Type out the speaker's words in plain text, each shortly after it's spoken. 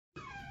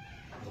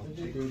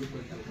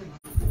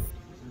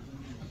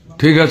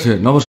ঠিক আছে,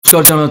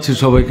 নমস্কার জানাচ্ছি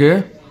সবাইকে।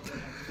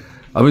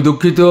 আমি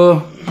দুঃখিত,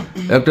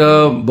 একটা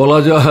বলা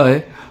যায়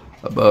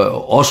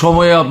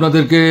অসময়ে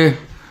আপনাদেরকে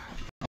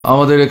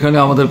আমাদের এখানে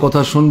আমাদের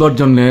কথা শুনবার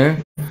জন্যে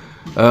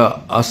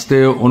আসতে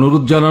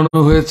অনুরোধ জানানো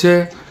হয়েছে,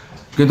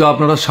 কিন্তু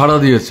আপনারা সাড়া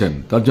দিয়েছেন,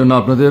 তার জন্য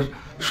আপনাদের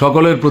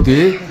সকলের প্রতি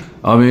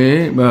আমি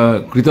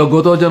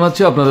কৃতজ্ঞতা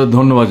জানাচ্ছি, আপনাদের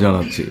ধন্যবাদ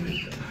জানাচ্ছি।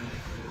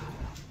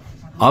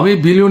 আমি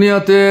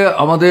বিলুনিয়াতে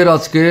আমাদের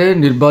আজকে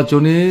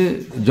নির্বাচনী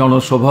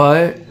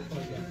জনসভায়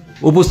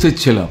উপস্থিত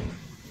ছিলাম।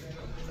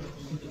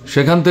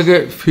 সেখান থেকে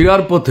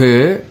ফেরার পথে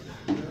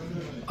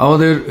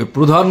আমাদের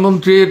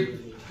প্রধানমন্ত্রীর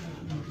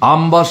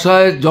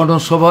আমবাসায়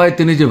জনসভায়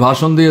তিনি যে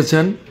ভাষণ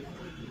দিয়েছেন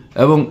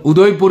এবং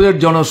উদয়পুরের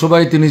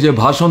জনসভায় তিনি যে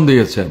ভাষণ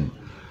দিয়েছেন,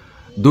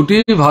 দুটি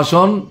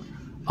ভাষণ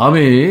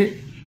আমি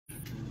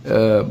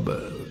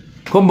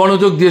খুব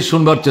মনোযোগ দিয়ে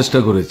শুনবার চেষ্টা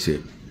করেছি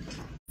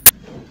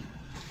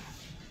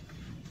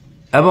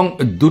এবং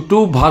দুটো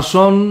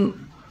ভাষণ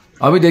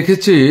আমি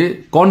দেখেছি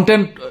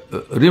কন্টেন্ট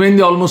রিমেইন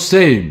অলমোস্ট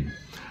সেম।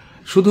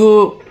 শুধু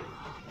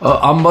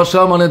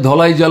আমবাসা মানে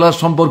ধলাই জেলা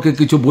সম্পর্কে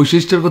কিছু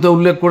বৈশিষ্ট্যের কথা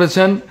উল্লেখ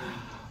করেছেন,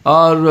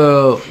 আর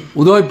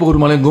উদয়পুর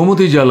মানে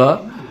গোমতী জেলা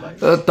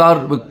তার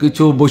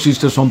কিছু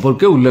বৈশিষ্ট্য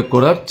সম্পর্কে উল্লেখ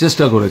করার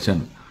চেষ্টা করেছেন।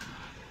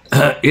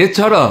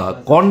 এছাড়া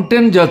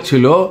কন্টেন্ট যা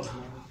ছিল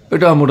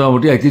এটা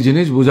মোটামুটি একই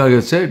জিনিস বোঝা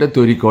গেছে, এটা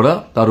তৈরি করা,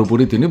 তার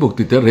উপরই তিনি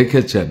বক্তৃতা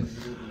রেখেছেন।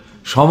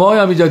 সময়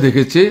আমি যা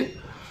দেখেছি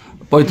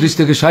 35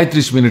 থেকে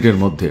 37 মিনিটের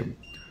মধ্যে।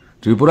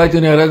 ত্রিপুরায়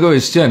তিনি এর আগেও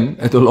এসছেন,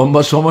 এত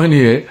লম্বা সময়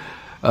নিয়ে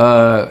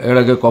এর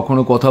আগে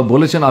কখনো কথা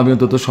বলেছেন আমি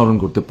অন্তত স্মরণ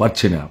করতে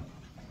পারছি না।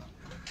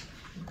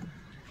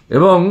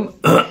 এবং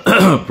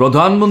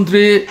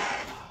প্রধানমন্ত্রী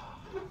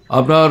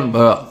আপনার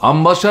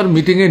আমবাসার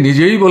মিটিংয়ে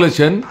নিজেই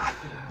বলেছেন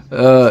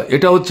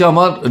এটা হচ্ছে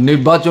আমার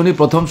নির্বাচনী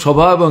প্রথম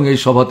সভা এবং এই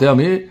সভাতে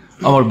আমি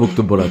আমার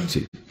বক্তব্য রাখছি,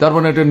 তার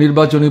মানে এটা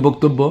নির্বাচনী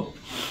বক্তব্য।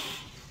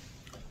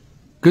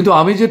 কিন্তু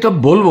আমি যেটা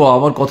বলবো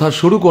আমার কথা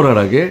শুরু করার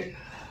আগে,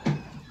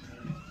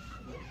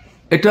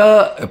 এটা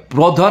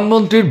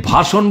প্রধানমন্ত্রীর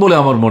ভাষণ বলে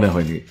আমার মনে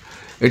হয়নি,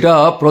 এটা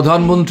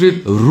প্রধানমন্ত্রীর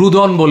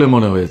রুদন বলে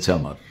মনে হয়েছে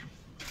আমার।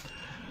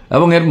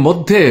 এবং এর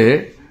মধ্যে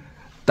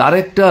তার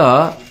একটা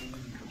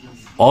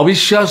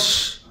অবিশ্বাস,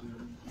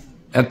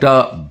 একটা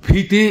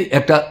ভীতি,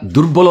 একটা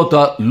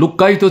দুর্বলতা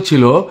লুক্কায়িত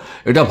ছিল,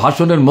 এটা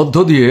ভাষণের মধ্য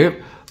দিয়ে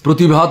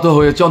প্রতিভাত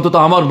হয়েছে, অন্তত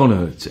আমার মনে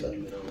হয়েছে।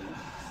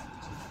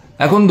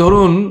 এখন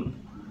ধরুন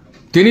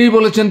তিনিই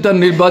বলেছেন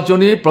তার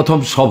নির্বাচনী প্রথম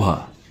সভা।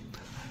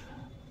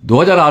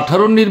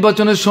 2018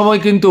 নির্বাচনের সময়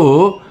কিন্তু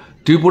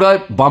ত্রিপুরায়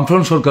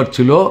বামফ্রন্ট সরকার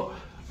ছিল,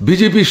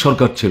 বিজেপি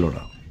সরকার ছিল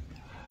না।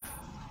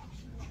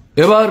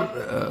 এবার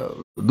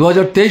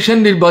 2023-এর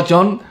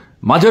নির্বাচন,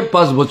 মাঝের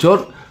 5 বছর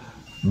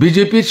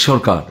বিজেপির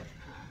সরকার।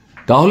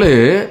 তাহলে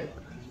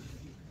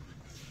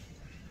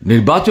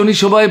নির্বাচনী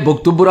সভায়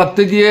বক্তব্য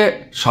রাখতে গিয়ে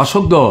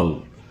শাসক দল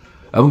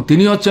এবং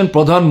তিনি হচ্ছেন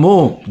প্রধান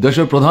মুখ,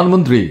 দেশের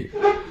প্রধানমন্ত্রী,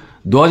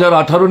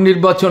 2018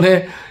 নির্বাচনে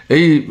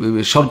এই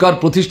সরকার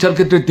প্রতিষ্ঠার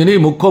ক্ষেত্রে তিনি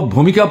মুখ্য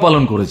ভূমিকা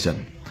পালন করেছেন।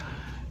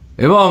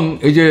 এবং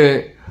এই যে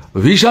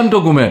ভিশন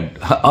ডকুমেন্ট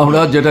আমরা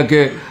যেটাকে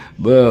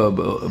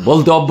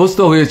বলতে অভ্যস্ত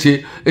হয়েছি,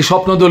 এই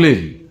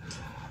স্বপ্নদলিল,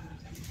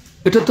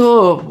 এটা তো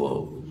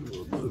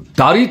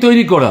তারই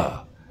তৈরি করা,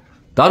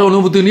 তার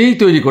অনুমতি নিয়েই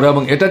তৈরি করা,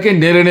 এবং এটাকে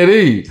নেড়ে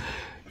নেড়েই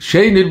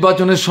সেই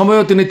নির্বাচনের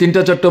সময়ও তিনি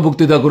 3-4টা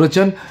বক্তৃতা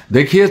করেছেন,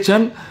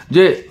 দেখিয়েছেন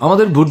যে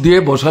আমাদের ভোট দিয়ে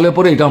বসালে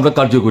পরে এটা আমরা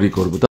কার্যকরী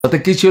করব। তাতে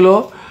কি ছিল?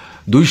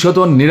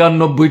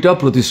 299টা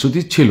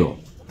প্রতিশ্রুতি ছিল।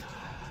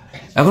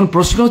 এখন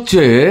প্রশ্ন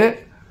হচ্ছে,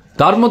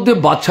 তার মধ্যে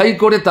বাছাই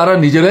করে তারা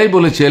নিজেরাই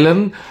বলেছিলেন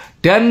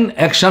 10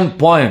 অ্যাকশন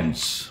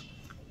পয়েন্টস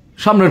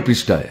সামনের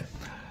পৃষ্ঠায়,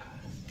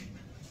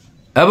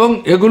 এবং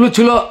এগুলো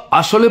ছিল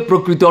আসলে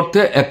প্রকৃত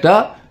অর্থে একটা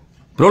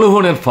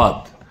প্রলোভনের ফাঁদ।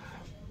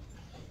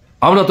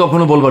 আমরা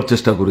তখনও বলবার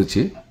চেষ্টা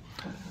করেছি,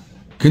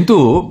 কিন্তু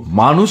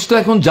মানুষ তো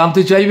এখন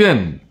জানতে চাইবেন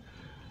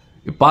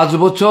 5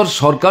 বছর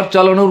সরকার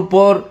চালানোর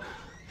পর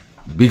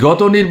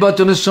বিগত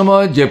নির্বাচনের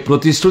সময় যে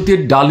প্রতিশ্রুতির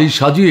ডালি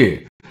সাজিয়ে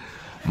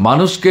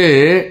মানুষকে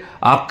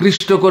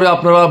আকৃষ্ট করে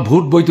আপনারা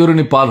ভোট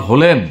বৈতরণী পার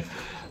হলেন,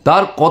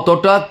 তার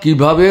কতটা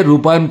কিভাবে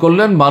রূপায়ণ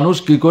করলেন, মানুষ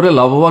কি করে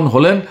লাভবান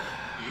হলেন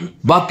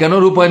বা কেন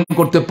রূপায়ণ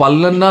করতে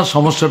পারলেন না,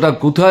 সমস্যাটা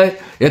কোথায়,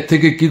 এর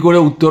থেকে কি করে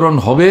উত্তরণ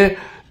হবে,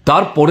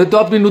 তারপরে তো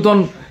আপনি নতুন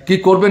কি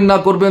করবেন না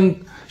করবেন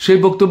সেই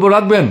বক্তব্য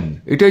রাখবেন।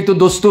 এটাই তো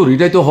দস্তুর,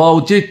 এটাই তো হওয়া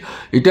উচিত,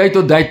 এটাই তো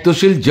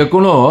দায়িত্বশীল যে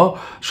কোনো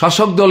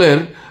শাসক দলের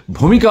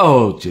ভূমিকা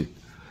হওয়া উচিত।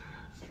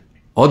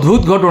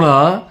 অদ্ভুত ঘটনা,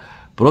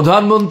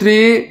 প্রধানমন্ত্রী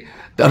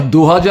তার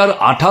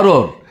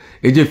 2018-র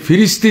এই যে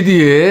ফিরিস্তি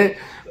দিয়ে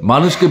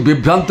মানুষকে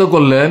বিভ্রান্ত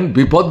করলেন,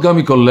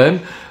 বিপদগামী করলেন,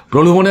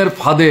 প্রলোভনের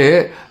ফাঁদে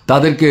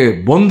তাদেরকে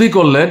বন্দী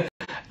করলেন,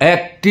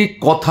 একটি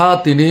কথা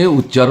তিনি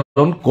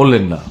উচ্চারণ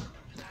করলেন না।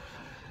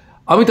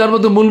 আমি তার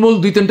মধ্যে মূল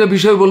 2-3টা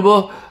বিষয় বলবো।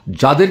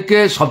 যাদেরকে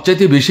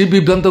সবচাইতে বেশি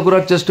বিভ্রান্ত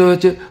করার চেষ্টা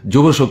হয়েছে,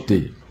 যুবশক্তি।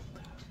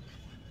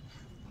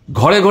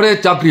 ঘরে ঘরে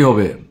চাকরি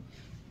হবে,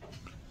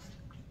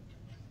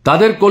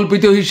 তাদের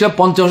কল্পিত হিসাব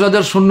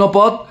 50,000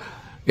 শূন্যপদ,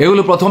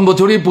 এগুলো প্রথম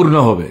বছরই পূর্ণ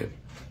হবে।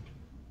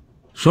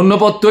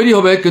 শূন্যপদ তৈরি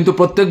হবে, কিন্তু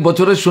প্রত্যেক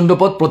বছরের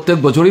শূন্যপদ প্রত্যেক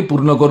বছরই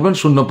পূর্ণ করবেন,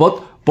 শূন্যপদ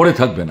পড়ে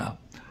থাকবে না।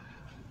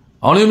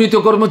 অনিয়মিত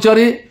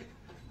কর্মচারী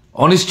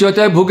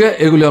অনিশ্চয়তায় ভুগে,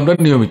 এগুলি আমরা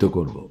নিয়মিত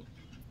করব।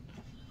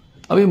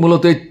 আমি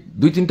মূলত এই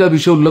 2-3টা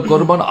বিষয় উল্লেখ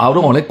করব, আরো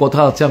অনেক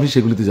কথা আছে, আমি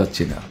সেগুলিতে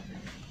যাচ্ছি না।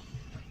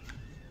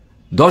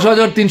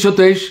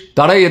 10,323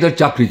 তারাই এদের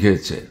চাকরি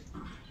খেয়েছে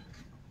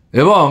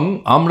এবং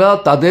আমরা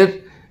তাদের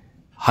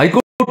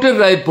হাইকোর্টের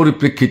রায়ের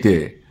পরিপ্রেক্ষিতে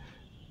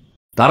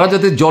তারা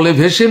যাতে জলে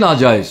ভেসে না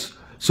যায়,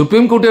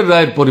 সুপ্রিম কোর্টের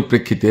রায়ের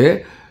পরিপ্রেক্ষিতে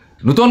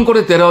নতুন করে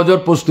 13,000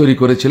 পোস্ট তৈরি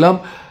করেছিলাম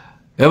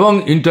এবং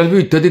ইন্টারভিউ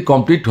ইত্যাদি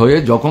কমপ্লিট হয়ে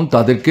যখন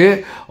তাদেরকে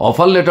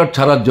অফার লেটার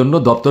ছাড়ার জন্য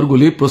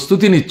দপ্তরগুলি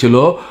প্রস্তুতি নিচ্ছিল,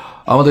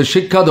 আমাদের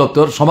শিক্ষা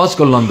দপ্তর, সমাজ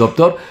কল্যাণ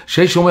দপ্তর,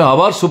 সেই সময়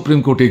আবার সুপ্রিম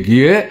কোর্টে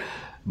গিয়ে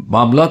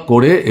মামলা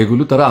করে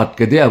এগুলো তারা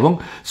আটকে দেয় এবং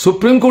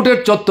সুপ্রিম কোর্টের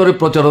চত্বরে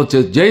প্রচার হচ্ছে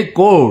যেই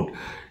কোর্ট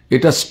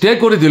এটা স্টে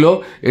করে দিল,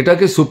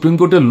 এটাকে সুপ্রিম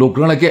কোর্টের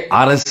লোকরা নাকি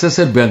RSS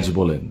এর বেঞ্চ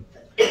বলেন।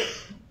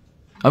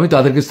 আমি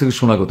তাদের কাছ থেকে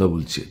শোনা কথা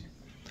বলছি।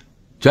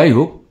 যাই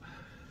হোক,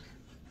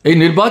 এই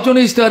নির্বাচনী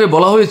ইশতেহারে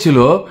বলা হয়েছিল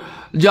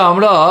যে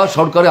আমরা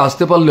সরকারে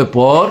আসতে পারলে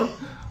পর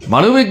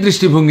মানবিক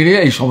দৃষ্টিভঙ্গি নিয়ে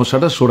এই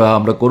সমস্যাটা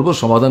আমরা করব,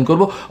 সমাধান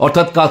করব,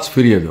 অর্থাৎ কাজ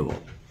ফিরিয়ে দেব।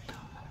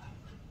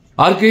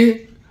 আর কি,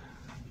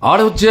 আর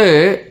হচ্ছে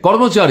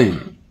কর্মচারী,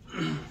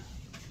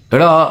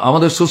 এরা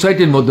আমাদের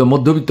সোসাইটির মধ্যে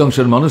মধ্যবিত্ত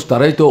অংশের মানুষ,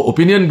 তারাই তো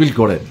ওপিনিয়ন বিল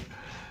করেন।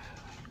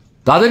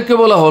 তাদেরকে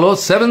বলা হলো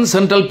 7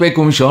 সেন্ট্রাল পে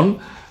কমিশন,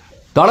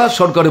 তারা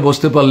সরকারে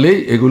বসতে পারলেই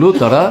এগুলো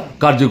তারা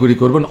কার্যকরী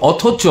করবেন।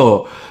 অথচ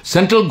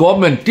central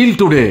government till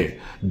today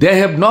they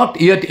have not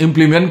yet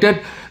implemented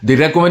the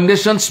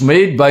recommendations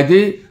made by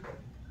the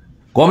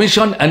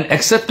commission and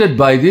accepted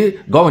by the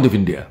government of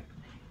India.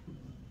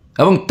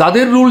 এবং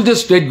তাদের রুল যে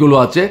স্টেটগুলো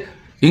আছে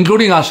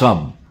ইনক্লুডিং আসাম,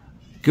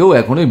 কেউ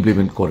এখনো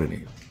ইমপ্লিমেন্ট করেনি,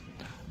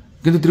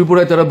 কিন্তু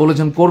ত্রিপুরায় তারা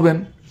বলেছেন করবেন।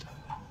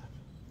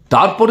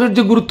 তারপরের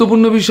যে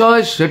গুরুত্বপূর্ণ বিষয়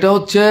সেটা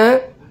হচ্ছে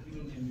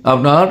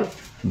আপনার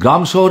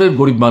গ্রাম শহরের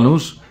গরিব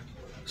মানুষ,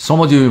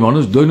 শ্রমজীবী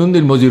মানুষ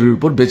দৈনন্দিন মজুরির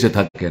উপর বেঁচে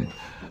থাকেন।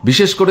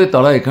 বিশেষ করে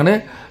তারা এখানে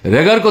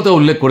রেগার কথা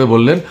উল্লেখ করে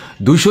বললেন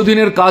 200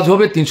 দিনের কাজ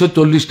হবে,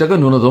 340 টাকা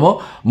ন্যূনতম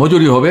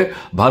মজুরি হবে।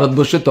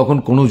 ভারতবর্ষে তখন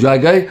কোনো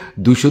জায়গায়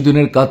 200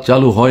 দিনের কাজ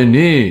চালু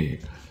হয়নি।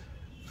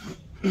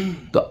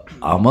 তো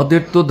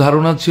আমাদের তো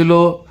ধারণা ছিল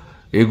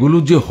এগুলো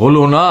যে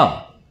হলো না,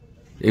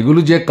 এগুলো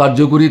যে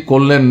কার্যকরী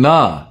করলেন না,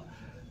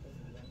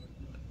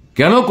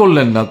 কেন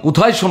করলেন না,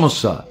 কোথায়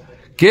সমস্যা,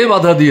 কে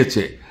বাধা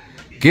দিয়েছে,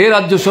 কে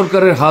রাজ্য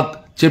সরকারের হাত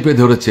চেপে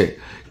ধরেছে,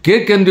 কে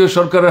কেন্দ্রীয়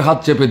সরকারের হাত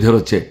চেপে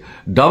ধরেছে।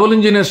 ডাবল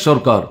ইঞ্জিনের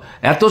সরকার,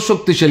 এত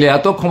শক্তিশালী,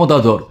 এত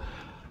ক্ষমতাধর,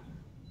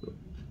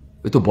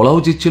 এ তো বলা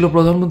উচিত ছিল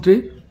প্রধানমন্ত্রী,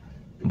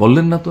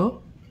 বললেন না তো।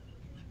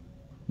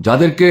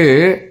 যাদেরকে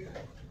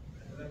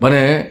মানে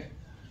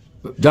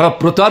যারা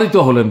প্রতারিত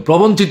হলেন,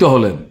 প্রবঞ্চিত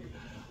হলেন,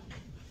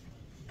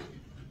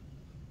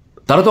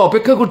 তারা তো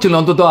অপেক্ষা করছিলেন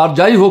অন্তত আর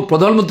যাই হোক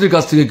প্রধানমন্ত্রীর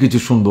কাছ থেকে কিছু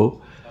শুনবো,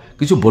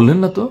 কিছু বললেন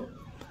না তো।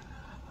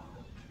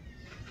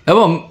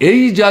 এবং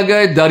এই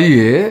জায়গায়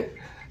দাঁড়িয়ে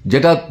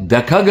যেটা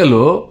দেখা গেল,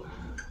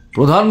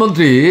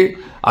 প্রধানমন্ত্রী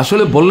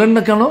আসলে বললেন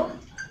না কেন,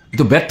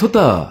 তো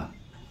ব্যর্থতা।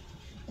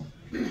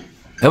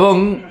 এবং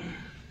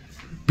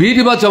পিঠ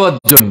বাঁচাবার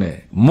জন্যে,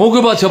 মুখ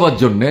বাঁচাবার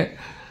জন্যে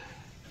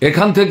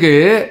এখান থেকে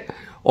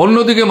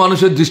অন্যদিকে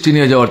মানুষের দৃষ্টি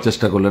নিয়ে যাওয়ার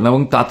চেষ্টা করলেন।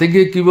 এবং তাতে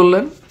গিয়ে কি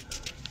বললেন,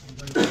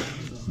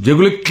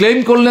 যেগুলি ক্লেম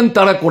করলেন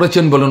তারা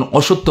করেছেন বলেন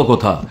অসত্য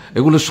কথা,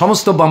 এগুলো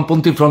সমস্ত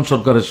বামপন্থী ফ্রন্ট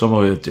সরকারের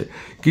সময় হয়েছে।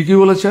 কি কি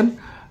বলেছেন,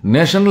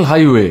 national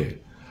highway,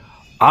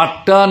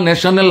 8টা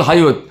national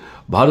highway,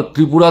 Bharat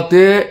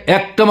ত্রিপুরাতে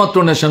একটা মাত্র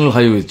ন্যাশনাল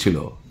হাইওয়ে ছিল,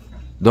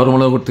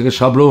 ধর্মনগর থেকে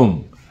সাবরুম।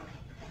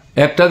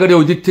 একটা গাড়ি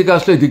ওই দিক থেকে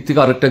আসলে এই দিক থেকে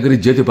আরেকটা গাড়ি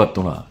যেতে পারতো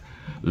না।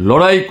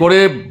 লড়াই করে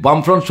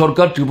বামফ্রন্ট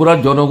সরকার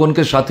ত্রিপুরার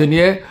জনগণকে সাথে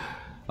নিয়ে,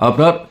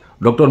 আপনার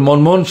ডক্টর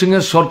মনমোহন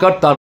সিংয়ের সরকার,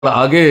 তার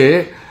আগে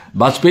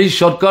বাজপেয়ী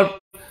সরকার,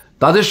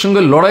 তাদের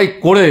সঙ্গে লড়াই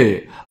করে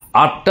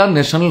 8টা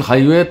ন্যাশনাল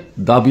হাইওয়ের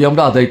দাবি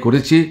আমরা আদায়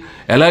করেছি,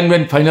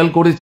 অ্যালাইনমেন্ট ফাইনাল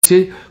করেছি,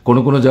 কোনো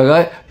কোনো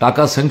জায়গায়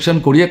টাকা স্যাংশন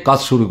করিয়ে কাজ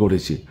শুরু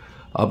করেছি।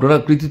 আপনারা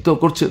কৃতিত্ব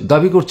করছেন,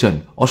 দাবি করছেন,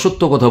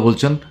 অসত্য কথা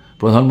বলছেন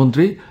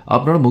প্রধানমন্ত্রী,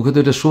 আপনার মুখে তো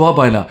এটা শোভা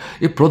পায় না।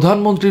 এই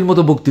প্রধানমন্ত্রীর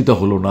মতো বক্তৃতা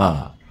হলো না।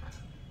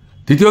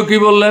 তৃতীয় কি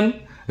বললেন,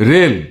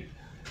 রেল।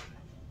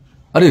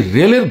 আরে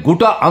রেলের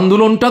গোটা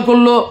আন্দোলনটা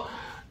করলো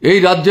এই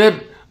রাজ্যের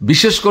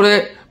বিশেষ করে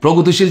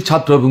প্রগতিশীল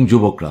ছাত্র এবং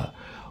যুবকরা।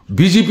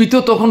 বিজেপি তো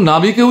তখন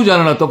নামই কেউ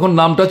জানে না, তখন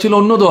নামটা ছিল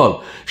অন্য দল,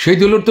 সেই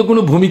দলের তো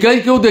কোনো ভূমিকাই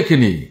কেউ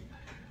দেখেনি।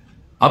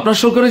 আপনার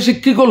সরকার এসে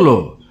কি করলো,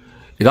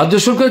 রাজ্য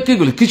সরকার কি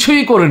করলো,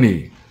 কিছুই করেনি।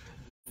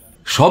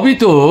 সবই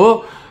তো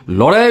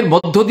লড়াইয়ের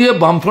মধ্য দিয়ে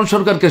বামফ্রন্ট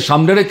সরকারকে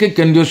সামনে রেখে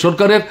কেন্দ্রীয়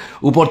সরকারের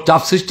উপর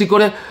চাপ সৃষ্টি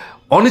করে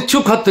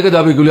অনিচ্ছুক হাত থেকে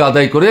দাবিগুলি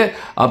আদায় করে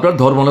আপনার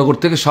ধর্মনগর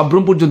থেকে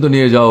সাবরুম পর্যন্ত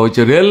নিয়ে যাওয়া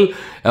হয়েছে রেল।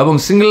 এবং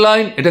সিঙ্গেল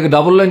লাইন, এটাকে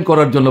ডাবল লাইন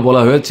করার জন্য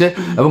বলা হয়েছে,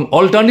 এবং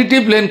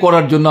অল্টারনেটিভ লেন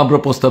করার জন্য আমরা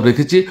প্রস্তাব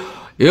রেখেছি।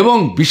 এবং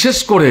বিশেষ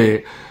করে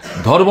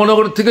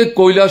ধর্মনগর থেকে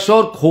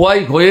কৈলাসহর, খোয়াই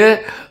হয়ে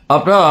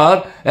আপনার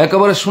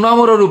একেবারে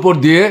সোনামুড়ার উপর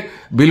দিয়ে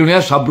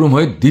বিলুনিয়া সাবরুম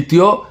হয়ে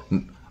দ্বিতীয়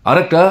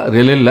আরেকটা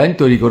রেলের লাইন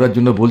তৈরি করার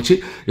জন্য বলছি।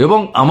 এবং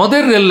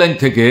আমাদের রেল লাইন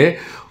থেকে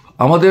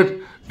আমাদের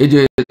এই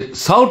যে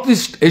সাউথ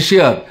ইস্ট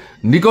এশিয়ার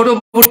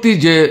নিকটবর্তী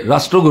যে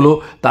রাষ্ট্রগুলো,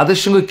 তাদের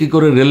সঙ্গে কি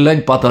করে রেল লাইন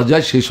পাতা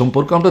যায় সেই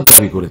সম্পর্কে আমরা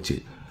দাবি করেছি।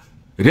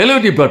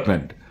 রেলওয়ে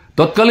ডিপার্টমেন্ট,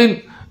 তৎকালীন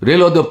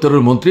রেলওয়ে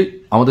দপ্তরের মন্ত্রী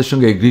আমাদের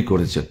সঙ্গে এগ্রি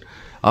করেছেন।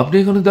 আপনি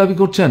এখানে দাবি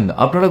করছেন,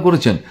 আপনারা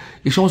করেছেন,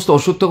 এই সমস্ত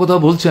অসত্য কথা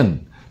বলছেন।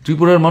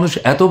 ত্রিপুরার মানুষ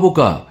এত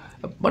বোকা,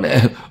 মানে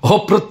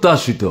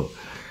অপ্রত্যাশিত।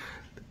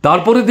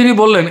 তারপরে তিনি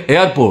বললেন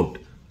এয়ারপোর্ট,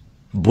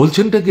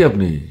 বলছেনটা কি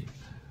আপনি?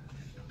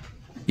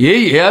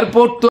 এই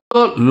এয়ারপোর্ট তো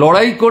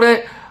লড়াই করে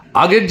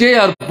আগের যে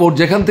এয়ারপোর্ট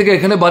যেখান থেকে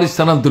এখানে বাড়ি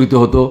স্থানান্তরিত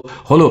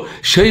হলো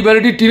সেই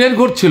বাড়িটি টিনের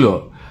ঘর ছিল,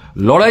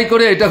 লড়াই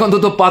করে এটা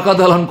অন্তত পাকা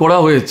দালান করা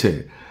হয়েছে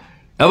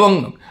এবং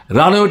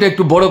রানওয়েটা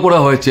একটু বড় করা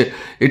হয়েছে।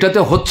 এটাতে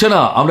হচ্ছে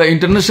না, আমরা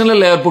ইন্টারন্যাশনাল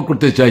এয়ারপোর্ট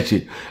করতে চাইছি।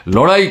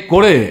 লড়াই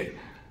করে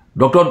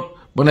ডক্টর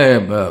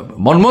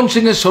মনমোহন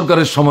সিংয়ের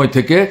সরকারের সময়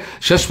থেকে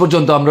শেষ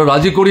পর্যন্ত আমরা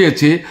রাজি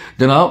করিয়েছি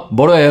যে না,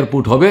 বড়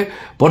এয়ারপোর্ট হবে,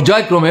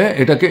 পর্যায়ক্রমে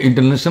এটাকে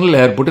ইন্টারন্যাশনাল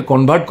এয়ারপোর্টে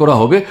কনভার্ট করা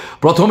হবে।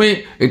 প্রথমেই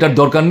এটার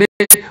দরকার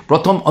নেই,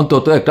 প্রথম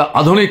অন্তত একটা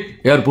আধুনিক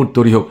এয়ারপোর্ট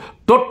তৈরি হোক।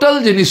 টোটাল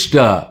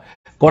জিনিসটা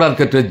করার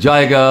ক্ষেত্রে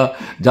জায়গা,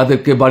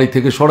 যাদেরকে বাড়ি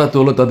থেকে সরাতে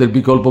হলো তাদের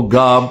বিকল্প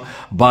গ্রাম,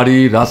 বাড়ি,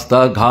 রাস্তা,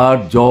 ঘাট,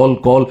 জল,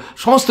 কল,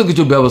 সমস্ত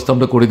কিছু ব্যবস্থা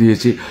আমরা করে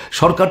দিয়েছি।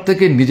 সরকার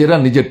থেকে নিজেরা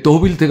নিজের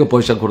তহবিল থেকে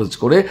পয়সা খরচ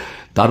করে,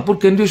 তারপর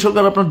কেন্দ্রীয়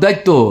সরকার আপনার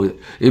দায়িত্ব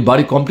এই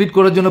বাড়ি কমপ্লিট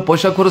করার জন্য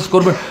পয়সা খরচ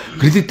করবেন।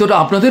 কৃতিত্বটা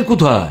আপনাদের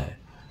কোথায়?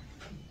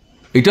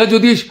 এটা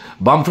যদি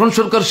বামফ্রন্ট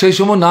সরকার সেই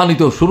সময় না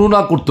নিত, শুরু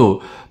না করতো,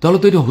 তাহলে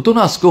তো এটা হতো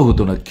না, আজকেও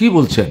হতো না। কি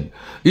বলছেন?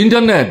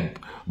 ইন্টারনেট,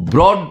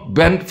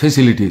 ব্রডব্যান্ড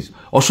ফেসিলিটিস,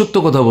 অসত্য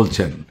কথা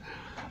বলছেন।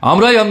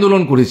 আমরাই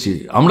আন্দোলন করেছি,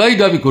 আমরাই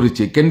দাবি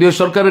করেছি, কেন্দ্রীয়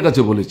সরকারের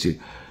কাছে বলেছি।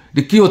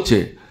 কি হচ্ছে?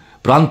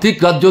 প্রান্তিক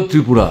রাজ্য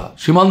ত্রিপুরা,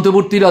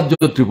 সীমান্তবর্তী রাজ্য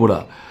ত্রিপুরা,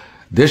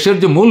 দেশের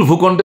যে মূল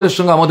ভূখণ্ডের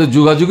সঙ্গে আমাদের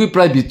যোগাযোগই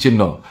প্রায়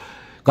বিচ্ছিন্ন।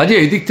 কাজে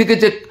এই দিক থেকে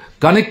যে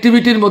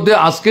কানেক্টিভিটির মধ্যে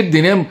আজকের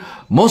দিনে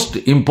মোস্ট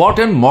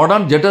ইম্পর্টেন্ট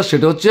মডার্ন যেটা,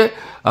 সেটা হচ্ছে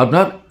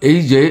আপনার এই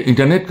যে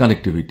ইন্টারনেট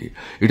কানেক্টিভিটি।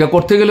 এটা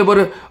করতে গেলে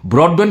পরে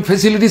ব্রডব্যান্ড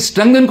ফেসিলিটি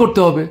স্ট্রেংথেন করতে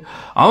হবে।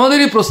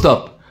 আমাদেরই প্রস্তাব,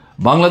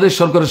 বাংলাদেশ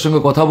সরকারের সঙ্গে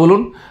কথা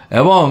বলুন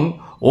এবং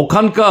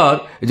ওখানকার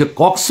যে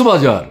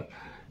কক্সবাজার,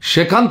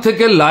 সেখান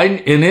থেকে লাইন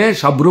এনে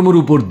সাবরুমের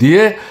উপর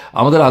দিয়ে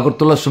আমাদের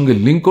আগরতলার সঙ্গে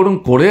লিঙ্ক করুন,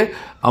 করে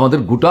আমাদের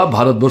গোটা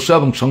ভারতবর্ষ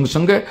এবং সঙ্গে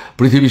সঙ্গে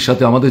পৃথিবীর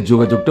সাথে আমাদের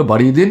যোগাযোগটা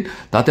বাড়িয়ে দিন,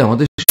 তাতে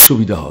আমাদের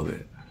সুবিধা হবে।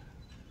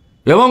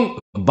 এবং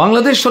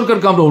বাংলাদেশ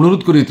সরকারকে আমরা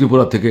অনুরোধ করি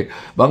ত্রিপুরা থেকে,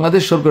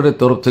 বাংলাদেশ সরকারের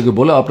তরফ থেকে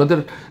বলে, আপনাদের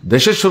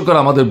দেশের সরকার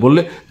আমাদের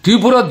বললে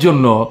ত্রিপুরার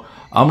জন্য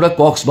আমরা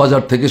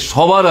কক্সবাজার থেকে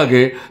সবার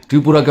আগে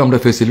ত্রিপুরাকে আমরা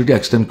ফেসিলিটি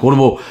এক্সটেন্ড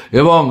করব।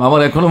 এবং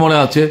আমার এখনো মনে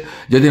আছে,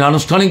 যেদিন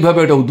আনুষ্ঠানিকভাবে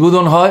এটা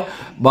উদ্বোধন হয়,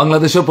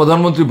 বাংলাদেশের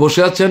প্রধানমন্ত্রী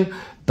বসে আছেন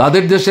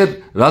তাদের দেশের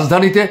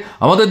রাজধানীতে,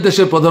 আমাদের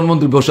দেশের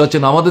প্রধানমন্ত্রী বসে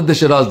আছেন আমাদের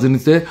দেশের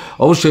রাজধানীতে,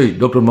 অবশ্যই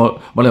ডক্টর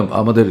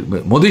আমাদের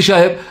মোদি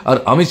সাহেব আর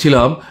আমি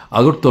ছিলাম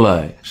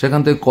আগরতলায়। সেখান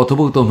থেকে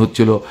কথোপকথন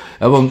হচ্ছিল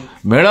এবং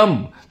ম্যাডাম,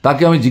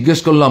 তাকে আমি জিজ্ঞেস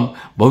করলাম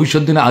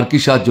ভবিষ্যৎ দিনে আর কি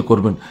সাহায্য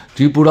করবেন।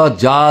 ত্রিপুরা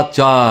যা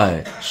চায়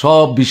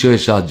সব বিষয়ে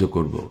সাহায্য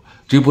করব,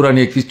 ত্রিপুরা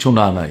নিয়ে কিচ্ছু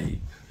না নাই।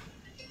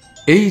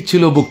 এই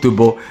ছিল বক্তব্য।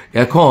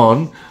 এখন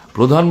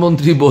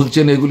প্রধানমন্ত্রী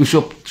বলছেন এগুলি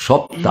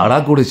সব তাড়া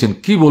করেছেন।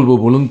 কি বলবো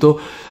বলুন তো?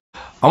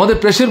 আমাদের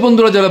প্রেসের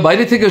বন্ধুরা যারা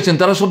বাইরে থেকে এসেছেন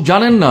তারা সব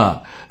জানেন না,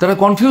 তারা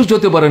কনফিউজড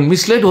হতে পারেন,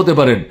 মিসলেড হতে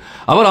পারেন।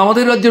 আবার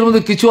আমাদের রাজ্যের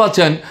মধ্যে কিছু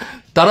আছেন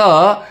তারা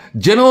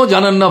জেনেও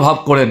জানেন না ভাব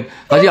করেন।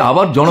 কাজে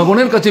আবার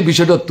জনগণের কাছে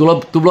বিষয়টা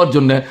তোলার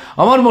জন্য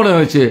আমার মনে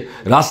হয়েছে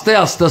রাস্তায়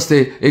আস্তে আস্তে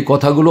এই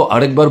কথাগুলো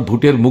আরেকবার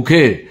ভোটের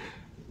মুখে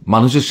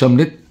মানুষের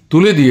সামনে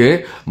তুলে দিয়ে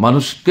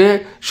মানুষকে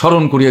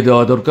স্মরণ করিয়ে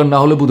দেওয়া দরকার। না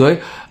হলে বোধহয়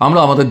আমরা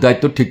আমাদের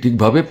দায়িত্ব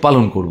ঠিকভাবে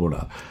পালন করব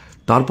না।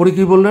 তারপরে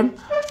কি বললেন?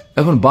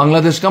 এখন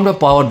বাংলাদেশকে আমরা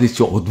পাওয়ার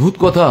দিচ্ছি। অদ্ভুত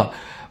কথা।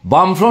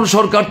 বামফ্রন্ট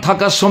সরকার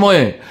থাকার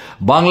সময়ে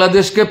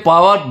বাংলাদেশকে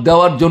পাওয়ার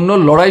দেওয়ার জন্য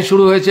লড়াই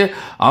শুরু হয়েছে।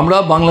 আমরা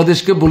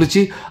বাংলাদেশকে বলেছি,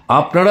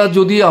 আপনারা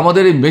যদি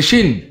আমাদের এই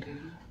মেশিন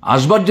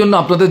আসবার জন্য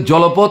আপনাদের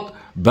জলপথ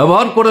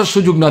ব্যবহার করার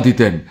সুযোগ না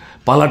দিতেন,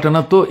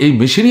 পালাটানা তো এই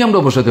মেশিনই আমরা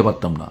বসাতে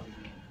পারতাম না।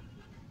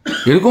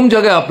 এরকম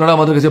জায়গায় আপনারা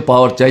আমাদের কাছে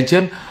পাওয়ার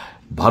চাইছেন।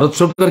 ভারত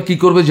সরকার কি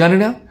করবে জানি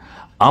না।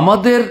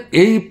 আমাদের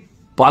এই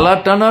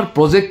পালাটানার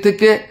প্রজেক্ট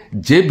থেকে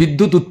যে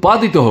বিদ্যুৎ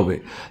উৎপাদিত হবে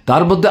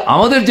তার মধ্যে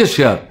আমাদের যে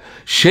শেয়ার,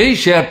 সেই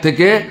শেয়ার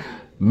থেকে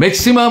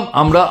ম্যাক্সিমাম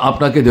আমরা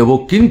আপনাকে দেব।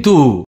 কিন্তু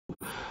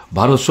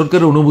ভারত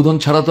সরকারের অনুমোদন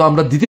ছাড়া তো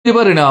আমরা দিতে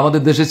পারি না।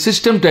 আমাদের দেশের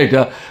সিস্টেমটা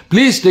এটা।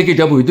 Please take it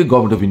up with the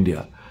government of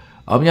India.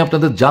 আমি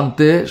আপনাদের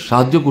জানতে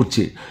সাহায্য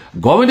করছি,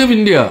 গভর্নমেন্ট অফ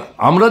ইন্ডিয়া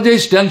আমরা যে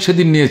স্ট্যান্ড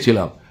সেদিন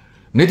নিয়েছিলাম,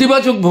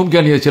 নেতিবাচক ভূমিকা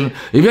নিয়েছিলেন।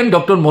 ইভেন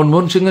ডক্টর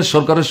মনমোহন সিংয়ের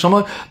সরকারের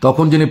সময়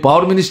তখন যিনি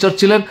পাওয়ার মিনিস্টার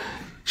ছিলেন,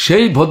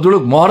 সেই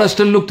ভদ্রলোক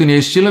মহারাষ্ট্রের লোক, তিনি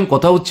এসেছিলেন,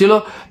 কথা হচ্ছিল,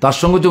 তার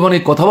সঙ্গে যখন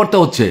এই কথাবার্তা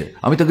হচ্ছে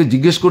আমি তাকে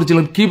জিজ্ঞেস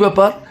করেছিলাম কি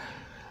ব্যাপার,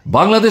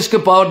 বাংলাদেশকে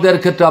পাওয়ার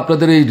দেওয়ার ক্ষেত্রে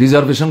আপনাদের এই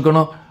রিজার্ভেশন কেন?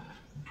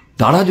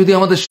 তারা যদি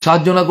আমাদের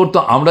সাহায্য না করতো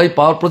আমরা এই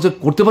পাওয়ার প্রজেক্ট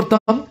করতে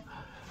পারতাম?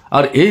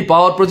 আর এই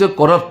পাওয়ার প্রজেক্ট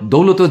করার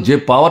দৌলতে যে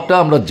পাওয়ারটা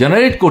আমরা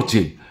জেনারেট করছি,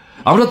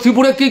 আমরা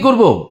ত্রিপুরা কি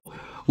করব?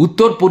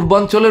 উত্তর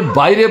পূর্বাঞ্চলের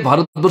বাইরে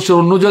ভারতবর্ষের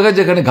অন্য জায়গায়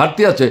যেখানে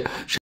ঘাটতি আছে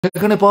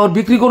সেখানে পাওয়ার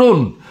বিক্রি করুন।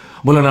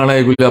 বলে না না,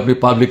 এগুলি আপনি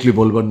পাবলিকলি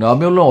বলবেন না।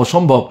 আমি বললাম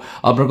অসম্ভব,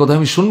 আপনার কথা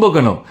আমি শুনবো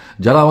কেন?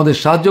 যারা আমাদের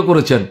সাহায্য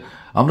করেছেন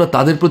আমরা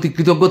তাদের প্রতি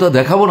কৃতজ্ঞতা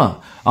দেখাবো না?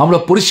 আমরা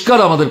পরিষ্কার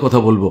আমাদের কথা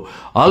বলবো।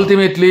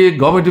 Ultimately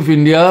government of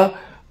India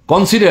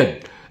considered,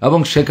 এবং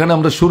সেখানে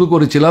আমরা শুরু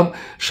করেছিলাম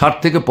 60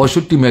 থেকে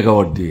 65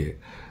 মেগাওয়াট দিয়ে।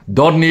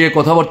 দর নিয়ে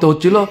কথাবার্তা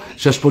হচ্ছিল,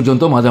 শেষ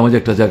পর্যন্ত মাঝামাঝি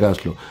একটা জায়গায়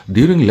আসলো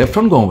ডিউরিং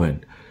লেফট গভর্নমেন্ট।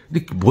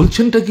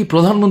 বলছেনটা কি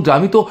প্রধানমন্ত্রী?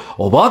 আমি তো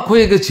অবাক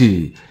হয়ে গেছি,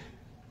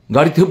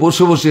 গাড়িতে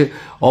বসে বসে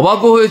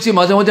অবাকও হয়েছি,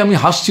 মাঝে মাঝে আমি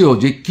হাসছিও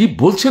যে কি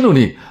বলছেন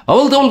উনি,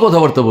 আবল তাবল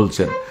কথাবার্তা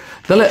বলছেন।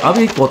 তাহলে আমি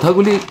এই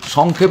কথাগুলি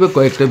সংক্ষেপে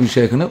কয়েকটা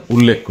বিষয় এখানে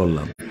উল্লেখ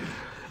করলাম।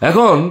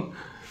 এখন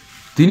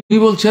তিনি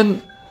বলছেন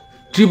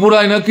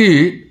ত্রিপুরায় নাকি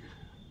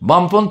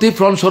বামপন্থী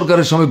ফ্রন্ট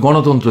সরকারের সময়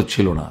গণতন্ত্র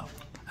ছিল না,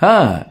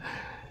 হ্যাঁ,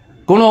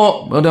 কোনো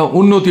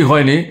উন্নতি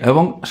হয়নি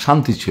এবং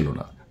শান্তি ছিল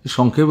না।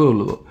 সংক্ষেপে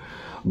বলব,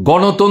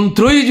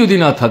 গণতন্ত্রই যদি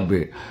না থাকবে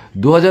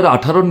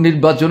 2018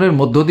 নির্বাচনের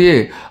মধ্য দিয়ে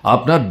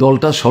আপনার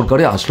দলটা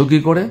সরকারে আসলো কি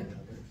করে?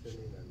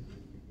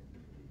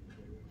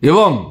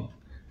 এবং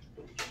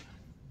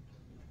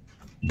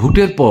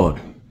ভোটের পর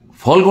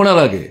ফল গণার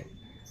আগে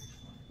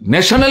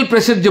ন্যাশনাল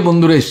প্রেসের যে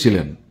বন্ধুরা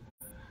এসেছিলেন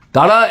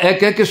তারা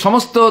একে একে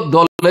সমস্ত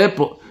দলের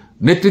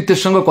নেতৃত্বের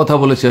সঙ্গে কথা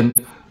বলেছেন,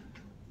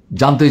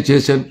 জানতে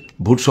চেয়েছেন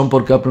ভোট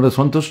সম্পর্কে আপনারা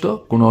সন্তুষ্ট,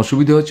 কোনো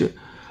অসুবিধা হয়েছে?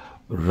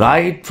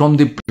 Right from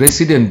the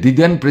president, the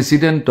then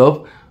president of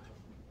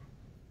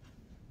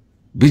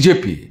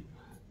BJP,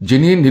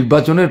 যিনি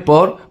নির্বাচনের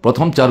পর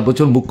প্রথম 4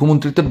 বছর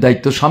মুখ্যমন্ত্রীত্বের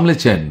দায়িত্ব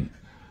সামলেছেন,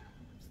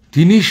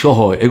 তিনি সহ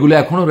এগুলো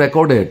এখনো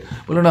রেকর্ডেড,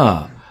 বলে না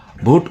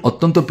ভোট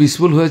অত্যন্ত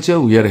পিসফুল হয়েছে,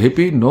 উই আর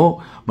হ্যাপি, নো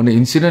মানে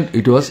incident,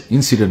 it was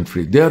incident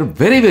free, they are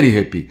very very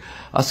happy.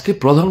 আজকে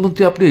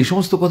প্রধানমন্ত্রী আপনি এই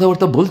সমস্ত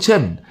কথাবার্তা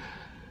বলছেন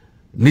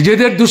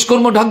নিজেদের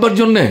দুষ্কর্ম ঢাকবার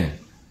জন্যে,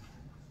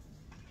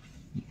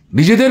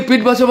 নিজেদের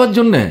পিঠ বাঁচাবার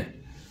জন্যে।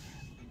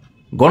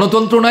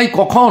 গণতন্ত্র নাই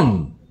কখন?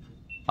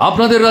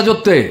 আপনাদের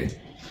রাজত্বে,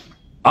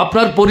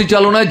 আপনার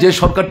পরিচালনায় যে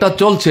সরকারটা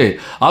চলছে,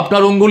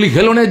 আপনার অঙ্গুলি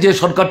হেলনে যে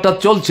সরকারটা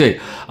চলছে,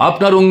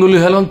 আপনার অঙ্গুলি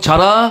হেলন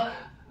ছাড়া,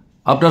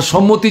 আপনার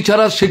সম্মতি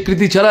ছাড়া,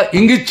 স্বীকৃতি ছাড়া,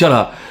 ইঙ্গিত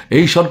ছাড়া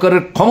এই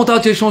সরকারের ক্ষমতা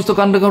আছে এই সমস্ত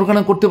কাণ্ড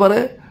কারখানা করতে পারে?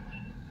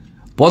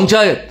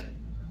 পঞ্চায়েত,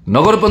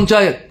 নগর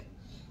পঞ্চায়েত,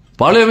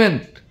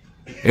 পার্লামেন্ট,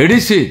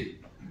 এডিসি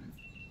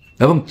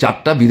এবং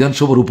 4টা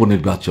বিধানসভার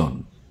উপনির্বাচন,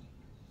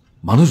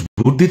 মানুষ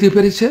ভোট দিতে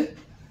পেরেছে,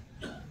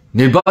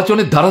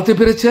 নির্বাচনে দাঁড়াতে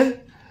পেরেছে।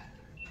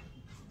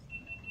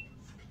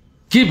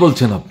 কি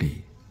বলছেন আপনি?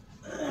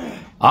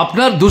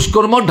 আপনার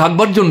দুষ্কর্ম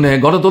ঢাকবার জন্য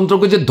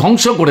গণতন্ত্রকে যে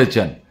ধ্বংস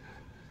করেছেন,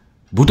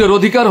 ভোটের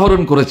অধিকার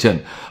হরণ করেছেন,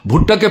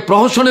 ভোটটাকে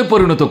প্রহসনে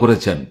পরিণত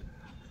করেছেন,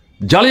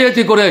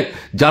 জালিয়াতি করে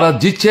যারা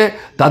জিতছে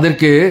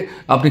তাদেরকে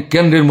আপনি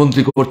কেন্দ্রের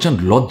মন্ত্রী করছেন,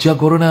 লজ্জা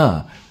করে না?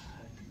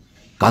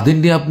 কাদের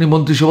নিয়ে আপনি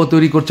মন্ত্রিসভা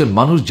তৈরি করছেন?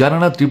 মানুষ জানে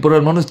না,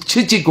 ত্রিপুরার মানুষ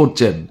ছিচি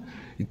করছেন।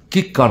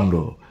 কি কাণ্ড!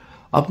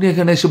 আপনি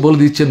এখানে এসে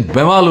বলে দিচ্ছেন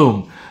বেমালুম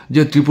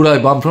যে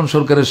ত্রিপুরায় বামফ্রন্ট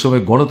সরকারের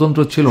সময়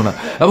গণতন্ত্র ছিল না।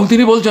 এবং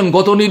তিনি বলছেন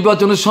গত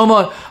নির্বাচনের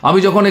সময় আমি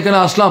যখন এখানে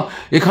আসলাম,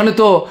 এখানে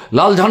তো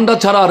লাল ঝান্ডা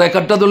ছাড়া আর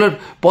 1-8টা দলের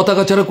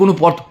পতাকা ছাড়া কোনো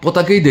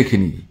পতাকাই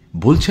দেখিনি।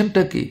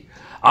 বলছেনটা কি?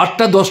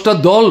 8টা 10টা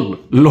দল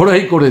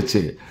লড়াই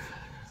করেছে,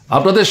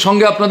 আপনাদের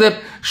সঙ্গে আপনাদের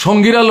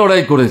সঙ্গীরা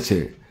লড়াই করেছে,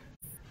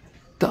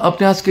 তা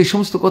আপনি আজকে এই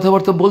সমস্ত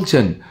কথাবার্তা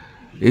বলছেন,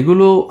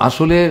 এগুলো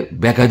আসলে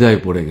বেকায়দায়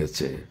পড়ে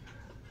গেছে।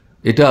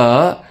 এটা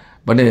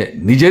মানে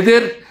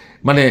নিজেদের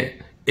মানে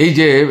এই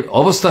যে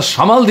অবস্থা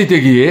সামাল দিতে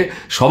গিয়ে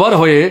সবার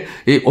হয়ে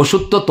এই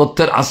অসত্য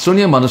তথ্যের আশ্রয়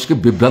নিয়ে মানুষকে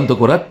বিভ্রান্ত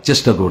করার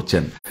চেষ্টা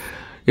করছেন।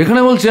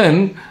 এখানে বলছেন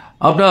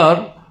আপনার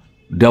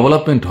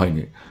ডেভেলপমেন্ট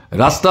হয়নি,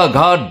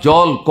 রাস্তাঘাট,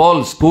 জল, কল,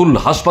 স্কুল,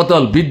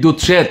 হাসপাতাল, বিদ্যুৎ,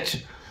 সেচ,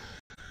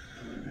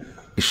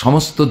 এই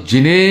সমস্ত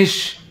জিনিস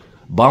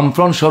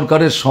বামফ্রন্ট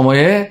সরকারের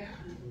সময়ে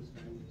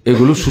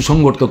এগুলো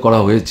সুসংগত করা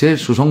হয়েছে,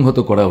 সুসংহত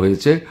করা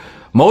হয়েছে।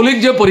 মৌলিক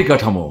যে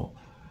পরিকাঠামো,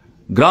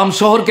 গ্রাম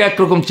শহরকে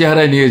একরকম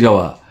চেহারায় নিয়ে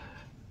যাওয়া,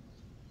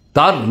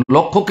 তার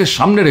লক্ষ্যকে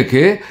সামনে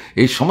রেখে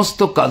এই সমস্ত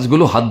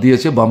কাজগুলো হাত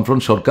দিয়েছে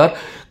বামফ্রন্ট সরকার।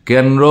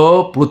 কেন্দ্র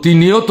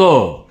প্রতিনিয়ত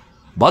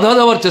বাধা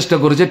দেওয়ার চেষ্টা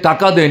করেছে,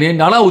 টাকা দেয়নি,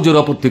 নানা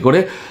উজোর আপত্তি করে।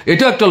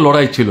 এটা একটা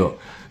লড়াই ছিল,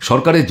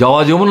 সরকারে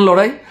যাওয়া যেমন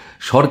লড়াই,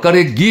 সরকারে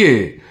গিয়ে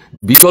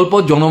বিকল্প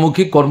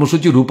জনমুখী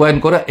কর্মসূচি রূপায়ণ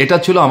করা, এটা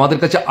ছিল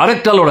আমাদের কাছে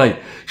আরেকটা লড়াই।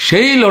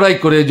 সেই লড়াই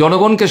করে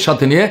জনগণকে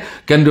সাথে নিয়ে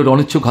কেন্দ্রের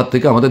অনিচ্ছুক হাত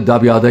থেকে আমাদের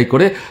দাবি আদায়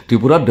করে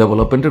ত্রিপুরার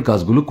ডেভেলপমেন্টের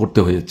কাজগুলো করতে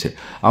হয়েছে।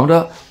 আমরা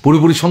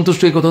পুরোপুরি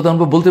সন্তুষ্ট, এই কথা তো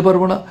আমরা বলতে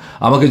পারবো না।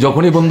 আমাকে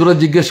যখনই বন্ধুরা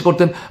জিজ্ঞেস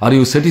করতেন আর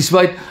ইউ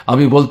স্যাটিসফাইড,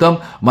 আমি বলতাম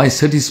মাই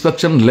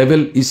satisfaction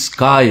level is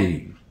sky,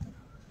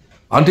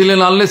 until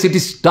and unless it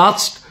is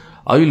touched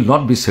I will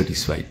not be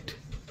satisfied.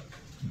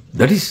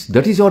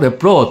 That is our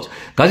approach.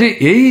 কাজে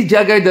এই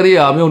জায়গায় দাঁড়িয়ে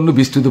আমি অন্য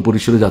বিস্তৃত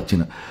পরিসরে যাচ্ছি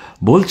না।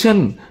 বলছেন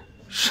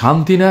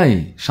শান্তি নাই,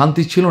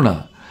 শান্তি ছিল না,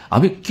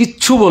 আমি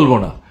কিচ্ছু বলবো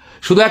না,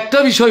 শুধু একটা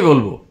বিষয়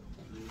বলবো।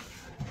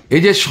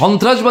 এই যে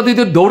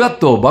সন্ত্রাসবাদীদের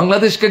দৌরাত্ম্য,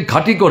 বাংলাদেশকে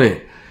ঘাঁটি করে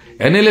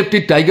এনএলএফটি,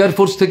 টাইগার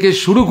ফোর্স থেকে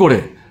শুরু করে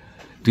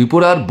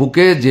ত্রিপুরার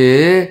বুকে যে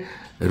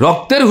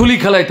রক্তের হুলি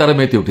খেলায় তারা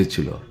মেতে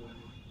উঠেছিল,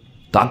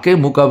 তাকে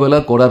মোকাবেলা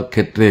করার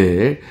ক্ষেত্রে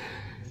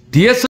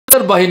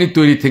টিএসআর বাহিনী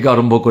তৈরি থেকে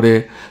আরম্ভ করে,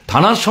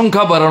 থানার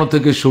সংখ্যা বাড়ানো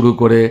থেকে শুরু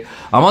করে,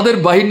 আমাদের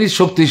বাহিনীর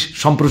শক্তি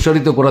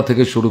সম্প্রসারিত করা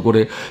থেকে শুরু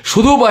করে,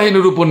 শুধু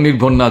বাহিনীর উপর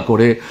নির্ভর না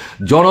করে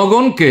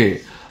জনগণকে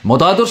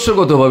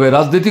মতাদর্শগতভাবে,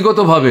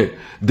 রাজনীতিগতভাবে,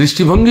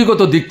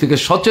 দৃষ্টিভঙ্গিগত দিক থেকে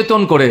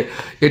সচেতন করে,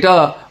 এটা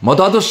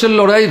মতাদর্শের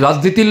লড়াই,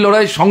 রাজনীতির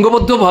লড়াই,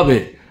 সংঘবদ্ধভাবে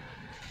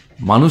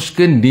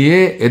মানুষকে নিয়ে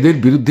এদের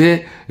বিরুদ্ধে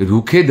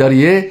রুখে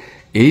দাঁড়িয়ে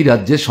এই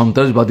রাজ্যে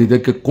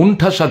সন্ত্রাসবাদীদেরকে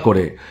কোণঠাসা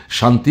করে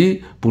শান্তি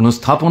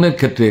পুনঃস্থাপনের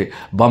ক্ষেত্রে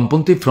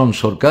বামপন্থী ফ্রন্ট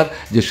সরকার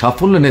যে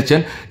সাফল্য এনেছেন,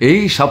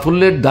 এই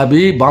সাফল্যের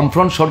দাবি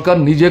বামফ্রন্ট সরকার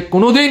নিজে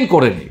কোনোদিন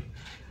করেনি।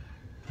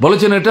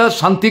 বলেছেন এটা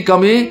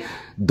শান্তিকামী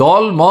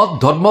দল, মত,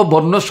 ধর্ম,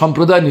 বর্ণ,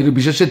 সম্প্রদায়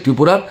নির্বিশেষে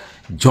ত্রিপুরার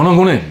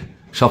জনগণের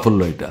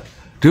সাফল্য, এটা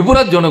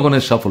ত্রিপুরার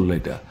জনগণের সাফল্য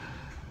এটা।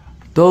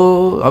 তো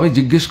আমি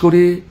জিজ্ঞেস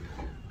করি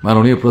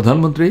মাননীয়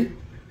প্রধানমন্ত্রী,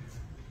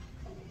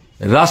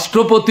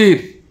 রাষ্ট্রপতির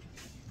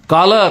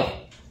কালার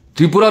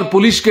ত্রিপুরার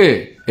পুলিশকে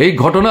এই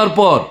ঘটনার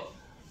পর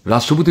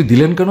রাষ্ট্রপতি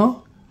দিলেন কেন?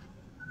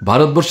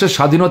 ভারতবর্ষের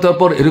স্বাধীনতার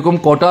পর এরকম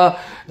কটা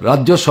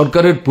রাজ্য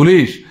সরকারের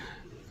পুলিশ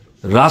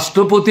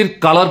রাষ্ট্রপতির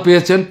কালার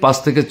পেয়েছেন? 5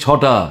 থেকে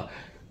 6টা।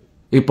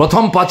 এই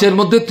প্রথম 5-এর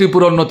মধ্যে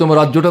ত্রিপুরা অন্যতম।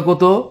 রাজ্যটা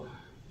কত?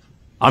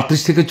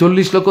 38 থেকে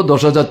 40 লক্ষ,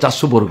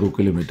 10,400 বর্গ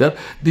কিলোমিটার,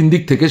 3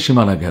 দিক থেকে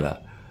সীমানা ঘেরা।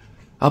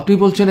 আপনি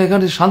বলছেন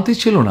এখানে শান্তি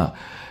ছিল না।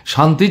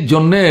 শান্তির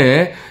জন্যে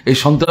এই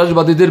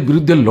সন্ত্রাসবাদীদের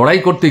বিরুদ্ধে লড়াই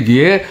করতে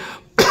গিয়ে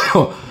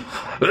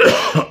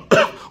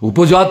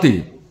উপজাতি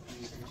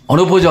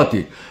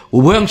অনুপজাতি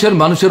উভয়াংশের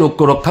মানুষের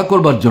ঐক্য রক্ষা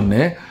করবার জন্যে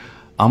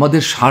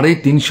আমাদের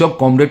 350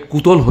 কমরেড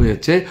কুতল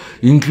হয়েছে,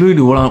 ইনক্লুড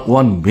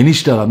ওয়ান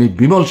মিনিস্টার। আমি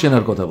বিমল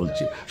সেনার কথা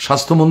বলছি,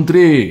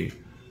 স্বাস্থ্যমন্ত্রী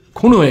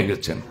খুন হয়ে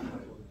গেছেন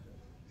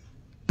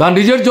তার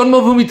নিজের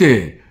জন্মভূমিতে।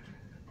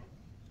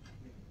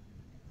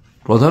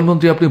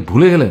 প্রধানমন্ত্রী আপনি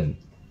ভুলে গেলেন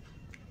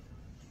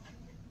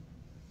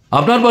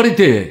আপনার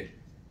বাড়িতে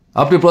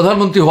আপনি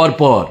প্রধানমন্ত্রী হওয়ার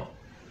পর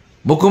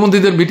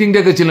মুখ্যমন্ত্রীদের মিটিং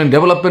ডেকেছিলেন,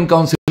 ডেভেলপমেন্ট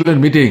কাউন্সিলের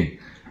মিটিং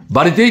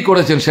বাড়িতেই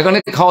করেছেন। সেখানে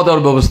খাওয়া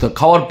দাওয়ার ব্যবস্থা,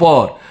 খাওয়ার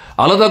পর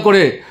আলাদা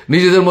করে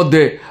নিজেদের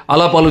মধ্যে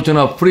আলাপ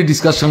আলোচনা, ফ্রি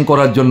ডিসকাশন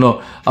করার জন্য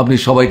আপনি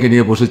সবাইকে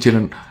নিয়ে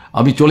বসেছিলেন।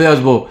 আমি চলে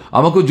আসব,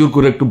 আমাকেও জোর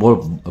করে একটু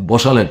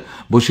বসালেন,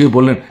 বসিয়ে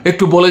বললেন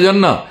একটু বলে যান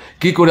না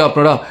কি করে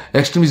আপনারা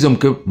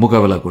এক্সট্রিমিজমকে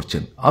মোকাবেলা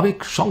করছেন। আমি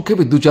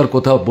সংক্ষেপে 2-4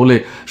 কথা বলে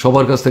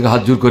সবার কাছ থেকে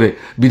হাত জোর করে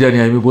বিদায়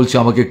নিয়ে আমি বলছি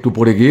আমাকে একটু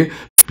পরে গিয়ে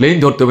প্লেন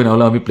ধরতে হবে,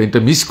 নাহলে আমি প্লেনটা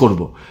মিস করব,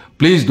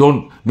 প্লিজ ডোন্ট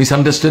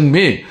মিসআন্ডারস্ট্যান্ড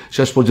মি।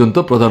 শেষ পর্যন্ত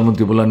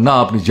প্রধানমন্ত্রী বললেন না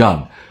আপনি যান।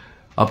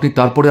 আপনি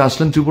তারপরে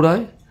আসলেন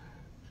ত্রিপুরায়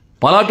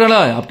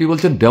পালাটানায়, আপনি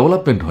বলছেন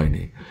ডেভেলপমেন্ট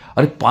হয়নি।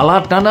 আরে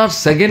পালাটানার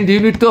 2nd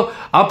ইউনিট তো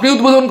আপনি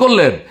উদ্বোধন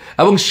করলেন,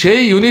 এবং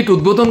সেই ইউনিট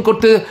উদ্বোধন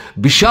করতে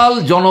বিশাল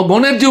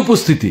জনগণের যে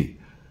উপস্থিতি,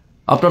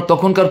 আপনার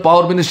তখনকার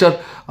পাওয়ার মিনিস্টার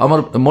আমার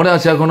মনে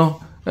আছে এখনো,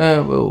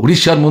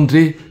 উড়িষ্যার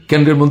মন্ত্রী,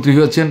 কেন্দ্রের মন্ত্রী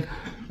হয়েছেন।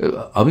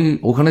 আমি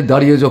ওখানে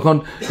দাঁড়িয়ে যখন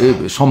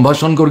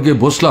সম্ভাষণ করে গিয়ে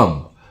বসলাম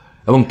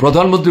এবং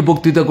প্রধানমন্ত্রী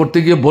বক্তৃতা করতে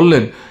গিয়ে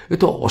বললেন এ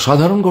তো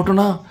অসাধারণ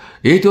ঘটনা,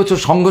 এই তো হচ্ছে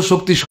সংঘ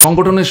শক্তি,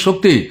 সংগঠনের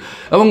শক্তি।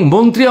 এবং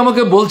মন্ত্রী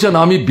আমাকে বলছেন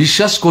আমি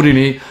বিশ্বাস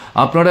করিনি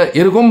আপনারা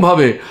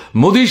এরকমভাবে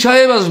মোদী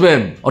সাহেব আসবেন,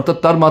 অর্থাৎ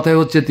তার মাথায়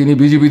হচ্ছে তিনি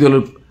বিজেপি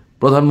দলের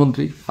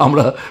প্রধানমন্ত্রী,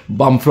 আমরা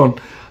বামফ্রন্ট,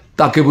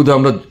 তাকে বোধহয়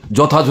আমরা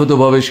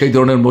যথাযথভাবে সেই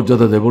ধরনের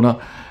মর্যাদা দেব না।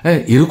 হ্যাঁ,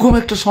 এরকম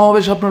একটা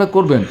সমাবেশ আপনারা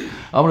করবেন?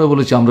 আমরা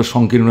বলেছি আমরা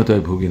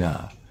সংকীর্ণতায় ভুগি না,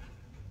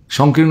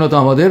 সংকীর্ণতা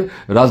আমাদের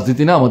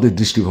রাজনীতি না, আমাদের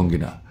দৃষ্টিভঙ্গি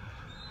না।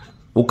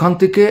 ওখান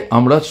থেকে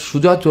আমরা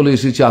সোজা চলে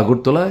এসেছি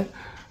আগরতলায়,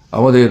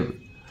 আমাদের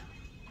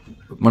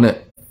মানে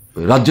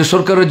রাজ্য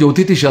সরকারের যে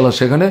অতিথিশালা,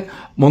 সেখানে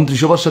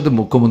মন্ত্রিসভার সাথে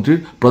মুখ্যমন্ত্রীর,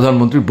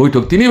 প্রধানমন্ত্রীর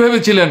বৈঠক। তিনি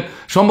ভেবেছিলেন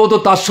সম্ভবত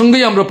তার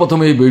সঙ্গেই আমরা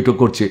প্রথমে এই বৈঠক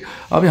করছি।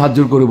 আমি হাত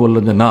জোর করে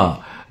বললাম যে না,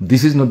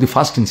 this is not the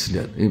first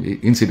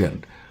incident.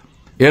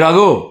 এর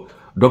আগেও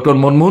ডক্টর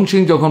মনমোহন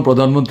সিং যখন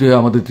প্রধানমন্ত্রী হয়ে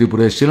আমাদের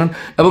ত্রিপুরা এসেছিলেন,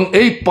 এবং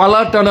এই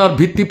পালাটানার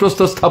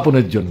ভিত্তিপ্রস্তর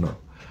স্থাপনের জন্য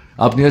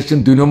আপনি এসেছেন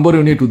 2 নম্বর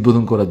ইউনিট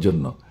উদ্বোধন করার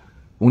জন্য,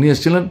 উনি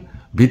এসেছিলেন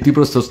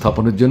ভিত্তিপ্রস্তর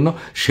স্থাপনের জন্য।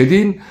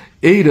 সেদিন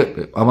এই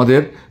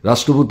আমাদের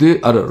রাষ্ট্রপতি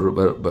আর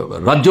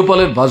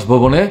রাজ্যপালের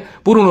বাসভবনে,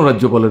 পুরনো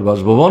রাজ্যপালের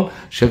বাসভবন,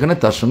 সেখানে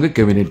তার সঙ্গে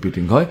ক্যাবিনেট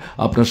মিটিং হয়।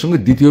 আপনার সঙ্গে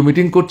দ্বিতীয়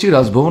মিটিং করছি,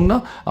 রাজভবন না,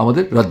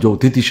 আমাদের রাজ্য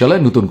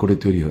অতিথিশালায় নতুন করে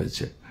তৈরি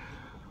হয়েছে।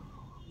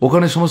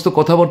 ওখানে সমস্ত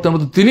কথাবার্তার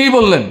মধ্যে তিনিই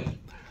বললেন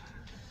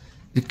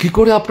যে কী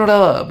করে আপনারা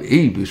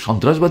এই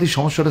সন্ত্রাসবাদী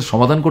সমস্যাটা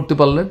সমাধান করতে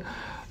পারলেন।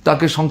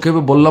 তাকে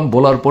সংক্ষেপে বললাম,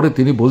 বলার পরে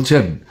তিনি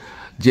বলছেন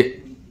যে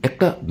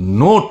একটা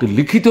নোট,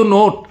 লিখিত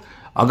নোট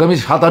আগামী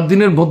 7-8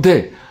 দিনের মধ্যে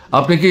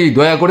আপনি কি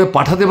দয়া করে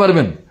পাঠাতে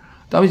পারবেন?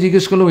 তা আমি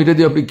জিজ্ঞেস করলাম এটা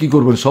দিয়ে আপনি কী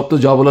করবেন? সব তো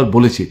যা বলার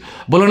বলেছি।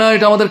 বলে না,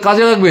 এটা আমাদের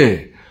কাজে লাগবে,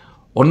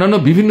 অন্যান্য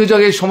বিভিন্ন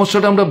জায়গায় এই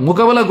সমস্যাটা আমরা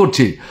মোকাবেলা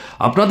করছি।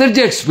 আপনাদের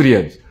যে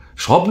এক্সপিরিয়েন্স,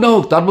 সব না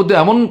হোক, তার মধ্যে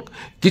এমন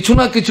কিছু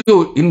না কিছু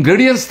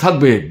ইনগ্রেডিয়েন্টস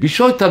থাকবে,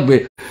 বিষয় থাকবে,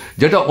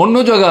 যেটা অন্য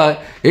জায়গায়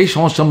এই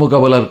সমস্যা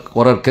মোকাবেলা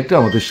করার ক্ষেত্রে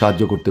আমাদের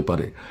সাহায্য করতে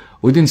পারে।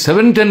 Within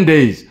 7-10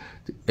 days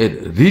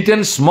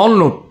written small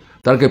note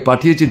তাকে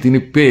পাঠিয়েছি, তিনি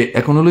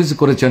অ্যাকনোলেজ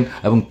করেছেন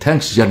এবং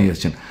থ্যাঙ্কস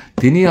জানিয়েছেন।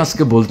 তিনি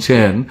আজকে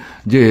বলছেন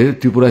যে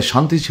ত্রিপুরায়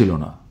শান্তি ছিল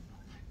না।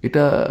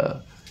 এটা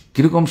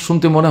কীরকম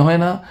শুনতে মনে হয়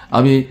না?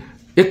 আমি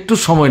একটু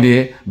সময় নিয়ে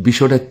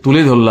বিষয়টা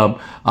তুলে ধরলাম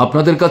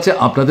আপনাদের কাছে,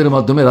 আপনাদের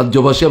মাধ্যমে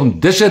রাজ্যবাসী এবং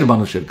দেশের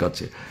মানুষের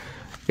কাছে।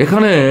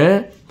 এখানে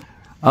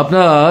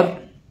আপনার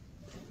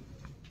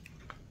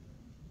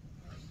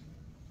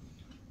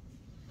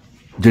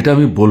যেটা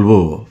আমি বলবো,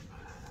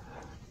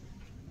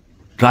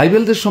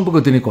 ট্রাইবেলদের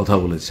সম্পর্কে তিনি কথা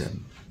বলেছেন।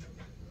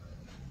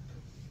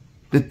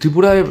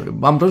 ত্রিপুরায়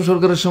বামফ্রন্ট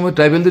সরকারের সময়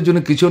ট্রাইবেলদের জন্য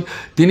কিছু,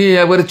 তিনি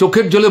একবারে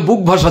চোখের জলে বুক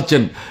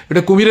ভাসাচ্ছেন,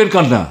 এটা কুমিরের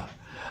কান্না।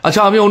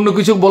 আচ্ছা, আমি অন্য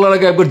কিছু বলার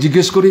আগে একবার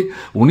জিজ্ঞেস করি,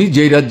 উনি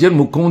যেই রাজ্যের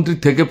মুখ্যমন্ত্রী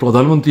থেকে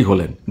প্রধানমন্ত্রী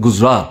হলেন,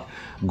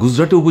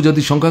 গুজরাটে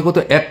উপজাতির সংখ্যা কত?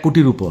 1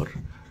 কোটির উপর।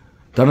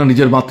 তারা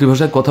নিজের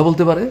মাতৃভাষায় কথা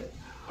বলতে পারে।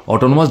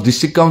 অটোনমাস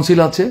ডিস্ট্রিক্ট কাউন্সিল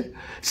আছে,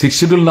 6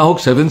 শিডিউল না হোক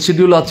 7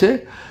 শিডিউল আছে,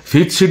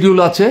 5th শিডিউল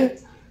আছে,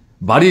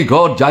 বাড়ি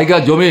ঘর জায়গা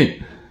জমি।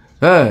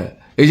 হ্যাঁ,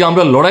 এই যে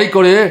আমরা লড়াই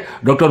করে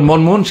ডক্টর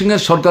মনমোহন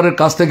সিংয়ের সরকারের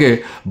কাছ থেকে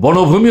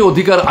বনভূমি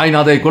অধিকার আইন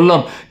আদায় করলাম,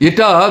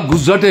 এটা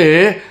গুজরাটে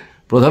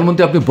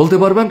প্রধানমন্ত্রী আপনি বলতে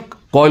পারবেন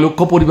কয় লক্ষ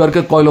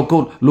পরিবারকে, কয় লক্ষ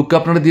লোককে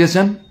আপনারা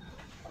দিয়েছেন?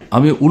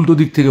 আমি উল্টো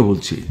দিক থেকে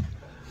বলছি,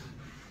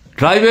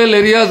 tribal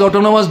areas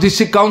autonomous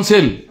district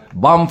council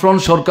বামফ্রন্ট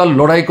সরকার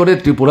লড়াই করে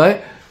ত্রিপুরায়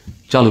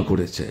চালু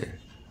করেছে।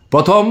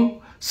 প্রথম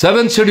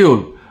 7 শিডিউল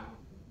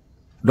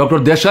ডক্টর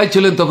দেশাই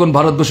ছিলেন তখন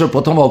ভারতবর্ষের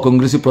প্রথম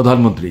অকংগ্রেসী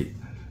প্রধানমন্ত্রী।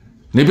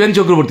 নৃপেন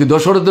চক্রবর্তী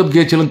দশরথদেব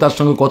গিয়েছিলেন তার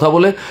সঙ্গে কথা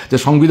বলে যে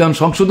সংবিধান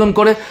সংশোধন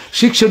করে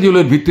 6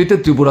 শিডিউলের ভিত্তিতে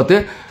ত্রিপুরাতে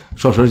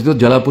স্বশাসিত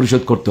জেলা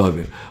পরিষদ করতে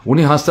হবে।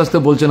 উনি হাসতে হাসতে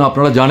বলছেন,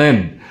 আপনারা জানেন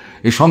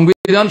এই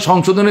সংবিধান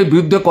সংশোধনের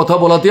বিরুদ্ধে কথা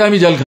বলাতে আমি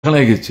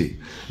জেলখানায় গেছি,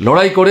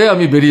 লড়াই করে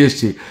আমি বেরিয়ে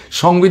এসেছি,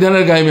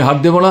 সংবিধানের গায়ে আমি হাত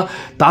দেব না,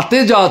 তাতে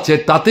যা আছে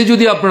তাতে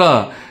যদি আপনারা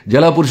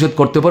জেলা পরিষদ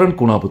করতে পারেন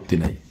কোনো আপত্তি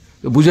নাই।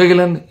 বুঝে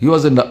গেলেন, হি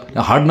ওয়াজ এ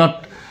হার্ড নাট।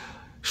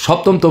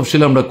 7ম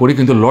তফসিল আমরা করি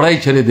কিন্তু লড়াই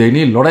ছেড়ে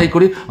দেয়নি, লড়াই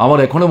করি। আমার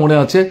এখনো মনে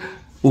আছে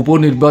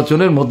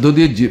উপনির্বাচনের মধ্য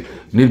দিয়ে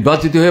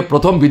নির্বাচিত হয়ে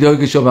প্রথম বিধায়ক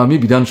হিসেবে আমি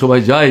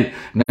বিধানসভায় যাই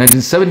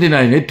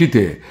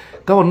 1979-80-তে।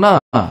 কেমন না,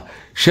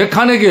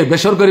 সেখানে গিয়ে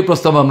বেসরকারি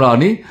প্রস্তাব আমরা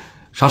আনি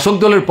শাসক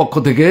দলের পক্ষ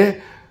থেকে,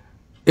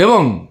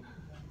 এবং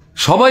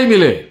সবাই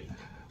মিলে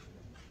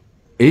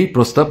এই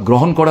প্রস্তাব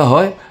গ্রহণ করা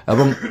হয়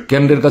এবং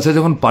কেন্দ্রের কাছে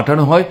যখন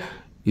পাঠানো হয়,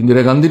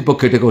 ইন্দিরা গান্ধীর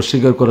পক্ষে এটাকে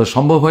অস্বীকার করা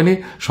সম্ভব হয়নি।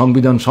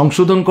 সংবিধান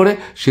সংশোধন করে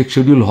 6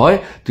 শিডিউল হয়,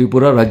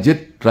 ত্রিপুরা রাজ্যের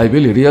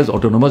tribal areas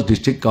autonomous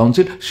district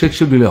council 6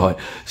 শিডিউলে হয়।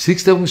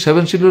 6 এবং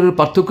 7 শিডিউলের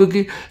পার্থক্য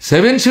কি?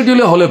 7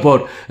 শিডিউলে হলে পর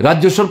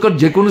রাজ্য সরকার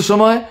যে কোনো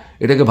সময়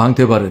এটাকে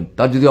ভাঙতে পারেন,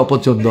 তার যদি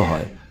অপছন্দ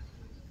হয়,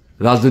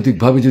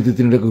 রাজনৈতিকভাবে যদি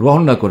তিনি এটাকে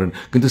গ্রহণ না করেন।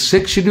 কিন্তু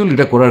 6 শিডিউল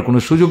এটা করার কোনো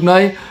সুযোগ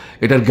নাই।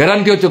 এটার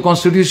গ্যারান্টি হচ্ছে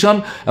কনস্টিটিউশন,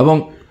 এবং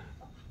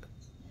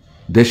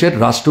দেশের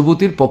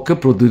রাষ্ট্রপতির পক্ষে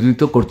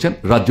প্রতিনিধিত্ব করছেন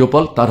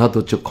রাজ্যপাল, তার হাত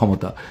হচ্ছে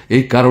ক্ষমতা।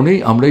 এই কারণেই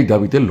আমরা এই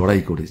দাবিতে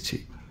লড়াই করেছি।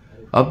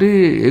 আপনি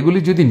এগুলি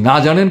যদি না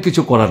জানেন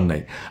কিছু করার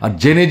নাই, আর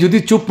জেনে যদি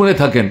চুপ করে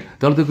থাকেন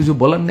তাহলে তো কিছু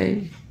বলার নেই।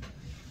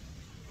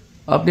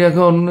 আপনি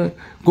এখন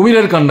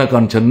কুমিরের কান্না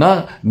কাঁদছেন না,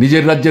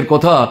 নিজের রাজ্যের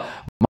কথা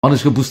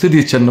মানুষকে বুঝতে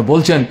দিচ্ছেন না।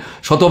 বলছেন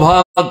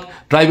শতভাগ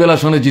ট্রাইবেল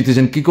আসনে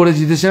জিতেছেন, কি করে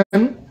জিতেছেন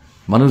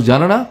মানুষ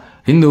জানে না।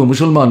 হিন্দু,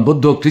 মুসলমান,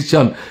 বৌদ্ধ,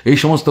 খ্রিস্টান এই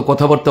সমস্ত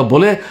কথাবার্তা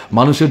বলে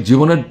মানুষের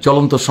জীবনের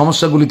চলন্ত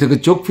সমস্যাগুলি থেকে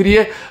চোখ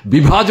ফিরিয়ে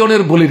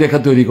বিভাজনের বলিরেখা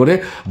তৈরি করে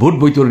ভোট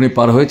বৈতরণী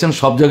পার হয়েছেন।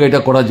 সব জায়গায়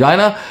এটা করা যায়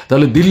না।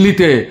 তাহলে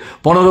দিল্লিতে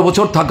 15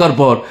 বছর থাকার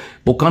পর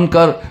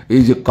ওখানকার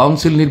এই যে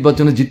কাউন্সিল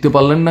নির্বাচনে জিততে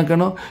পারলেন না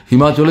কেন,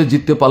 হিমাচলে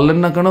জিততে পারলেন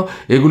না কেন,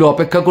 এগুলো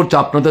অপেক্ষা করছে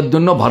আপনাদের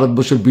জন্য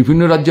ভারতবর্ষের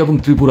বিভিন্ন রাজ্য এবং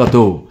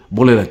ত্রিপুরাতেও,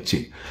 বলে রাখছি।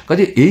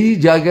 কাজে এই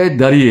জায়গায়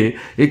দাঁড়িয়ে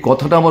এই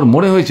কথাটা আমার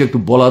মনে হয়েছে একটু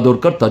বলা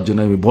দরকার, তার জন্য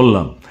আমি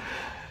বললাম।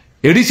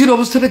 এডিসির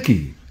অবস্থাটা কি?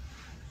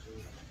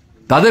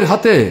 তাদের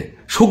হাতে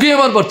শুকিয়ে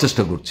মারবার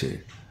চেষ্টা করছে।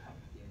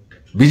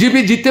 বিজেপি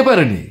জিততে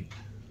পারেনি,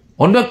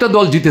 অন্য একটা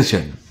দল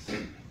জিতেছেন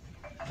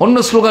অন্য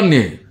স্লোগান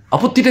নিয়ে।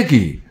 আপত্তিটা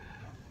কি?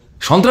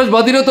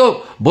 সন্ত্রাসবাদীরা তো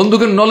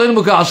বন্দুকের নলের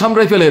মুখে আসাম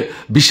রাইফেলের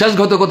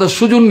বিশ্বাসঘাতকতার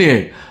সুযোগ নিয়ে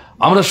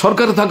আমরা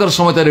সরকারে থাকার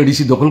সময় তার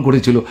এডিসি দখল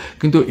করেছিল,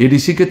 কিন্তু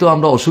এডিসিকে তো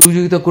আমরা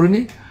অসহযোগিতা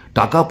করিনি।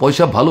 টাকা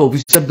পয়সা ভালো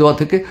অফিসার দেওয়া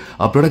থেকে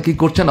আপনারা কি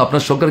করছেন,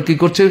 আপনার সরকার কি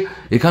করছে,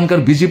 এখানকার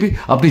বিজেপি?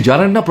 আপনি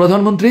জানেন না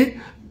প্রধানমন্ত্রী,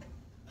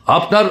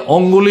 আপনার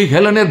অঙ্গুলি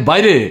হেলানের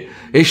বাইরে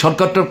এই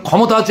সরকারটার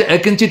ক্ষমতা আছে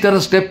 1 ইঞ্চি তারা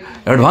স্টেপ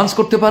অ্যাডভান্স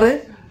করতে পারে।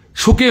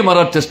 শুকিয়ে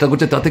মারার চেষ্টা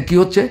করছে, তাতে কি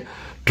হচ্ছে?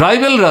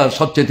 ট্রাইবেলরা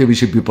সবচেয়ে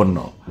বেশি বিপন্ন।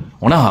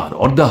 অনাহার,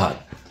 অর্ধাহার,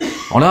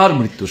 অনাহার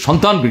মৃত্যু,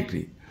 সন্তান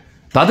বিক্রি।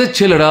 তাদের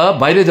ছেলেরা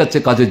বাইরে যাচ্ছে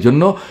কাজের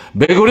জন্য,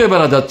 বেঘরে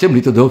বেড়া যাচ্ছে,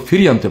 মৃতদেহ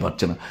ফিরিয়ে আনতে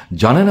পারছে না।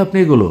 জানেন আপনি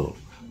এগুলো?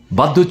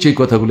 বাধ্য হচ্ছে এই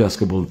কথাগুলো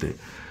আজকে বলতে।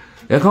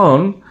 এখন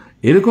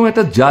এরকম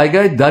একটা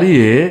জায়গায়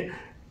দাঁড়িয়ে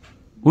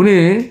উনি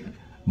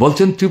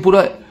বলছেন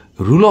ত্রিপুরা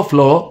রুল অফ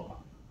ল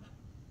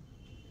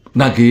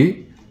নাকি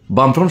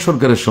বামফ্রন্ট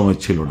সরকারের সময়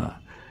ছিল না,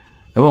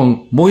 এবং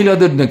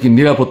মহিলাদের নাকি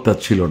নিরাপত্তা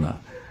ছিল না।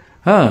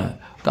 হ্যাঁ,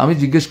 তা আমি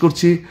জিজ্ঞেস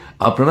করছি,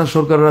 আপনারা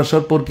সরকারের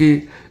আসার পর কি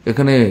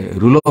এখানে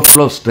রুল অফ ল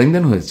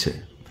স্ট্রেংথেন হয়েছে?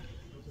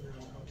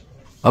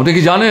 আপনি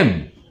কি জানেন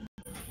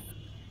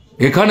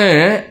এখানে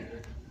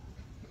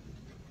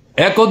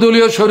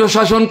একদলীয়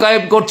স্বৈরশাসন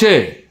কায়েম করছে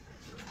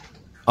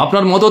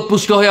আপনার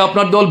মদতপুষ্ট হয়ে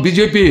আপনার দল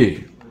বিজেপি।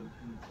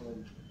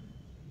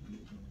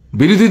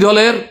 বিরোধী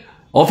দলের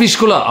অফিস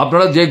খোলা,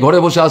 আপনারা যে ঘরে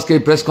বসে আজকে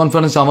এই প্রেস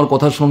কনফারেন্সে আমার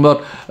কথা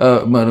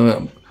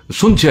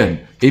শুনছেন,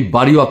 এই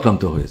বাড়িও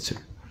আক্রান্ত হয়েছে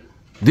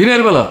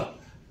দিনের বেলা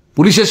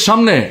পুলিশের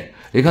সামনে।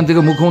 এখান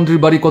থেকে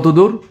মুখ্যমন্ত্রীর বাড়ি কত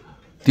দূর?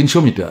 300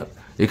 মিটার।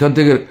 এখান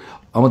থেকে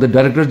আমাদের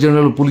ডাইরেক্টর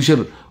জেনারেল পুলিশের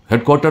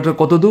হেডকোয়ার্টারটা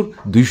কত দূর?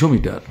 200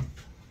 মিটার।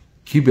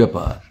 কি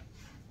ব্যাপার?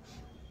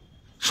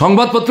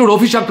 সংবাদপত্রের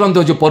অফিস আক্রান্ত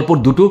হয়েছে পরপর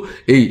দুটো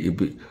এই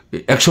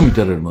 100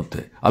 মিটারের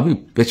মধ্যে। আমি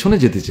পেছনে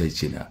যেতে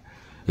চাইছি না।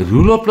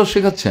 রুল অফ ল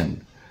শেখাচ্ছেন,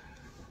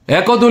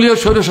 একদলীয়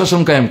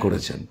স্বৈরশাসন কায়েম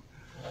করেছেন।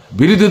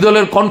 বিরোধী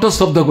দলের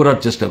কণ্ঠস্তব্ধ করার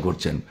চেষ্টা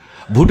করছেন,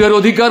 ভোটের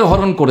অধিকার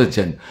হরণ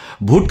করেছেন,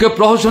 ভোটকে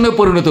প্রহসনে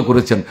পরিণত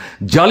করেছেন,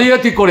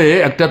 জালিয়াতি করে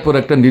একটার পর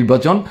একটা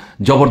নির্বাচন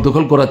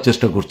জবরদখল করার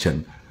চেষ্টা করছেন।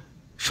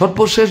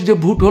 সর্বশেষ যে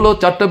ভোট হলো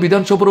 4টা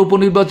বিধানসভার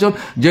উপনির্বাচন,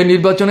 যে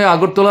নির্বাচনে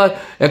আগরতলায়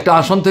একটা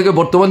আসন থেকে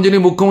বর্তমান যিনি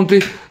মুখ্যমন্ত্রী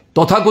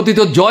তথাকথিত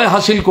জয়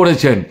হাসিল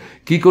করেছেন,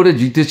 কি করে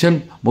জিতেছেন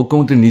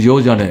মুখ্যমন্ত্রী নিজেও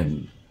জানেন।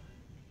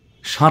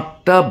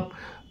 7টা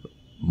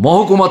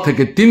মহকুমা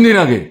থেকে 3 দিন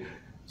আগে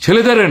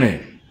ছেলেদের এনে,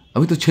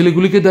 আমি তো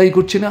ছেলেগুলিকে দায়ী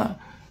করছি না,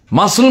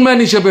 মাসলম্যান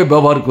হিসেবে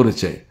ব্যবহার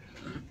করেছে,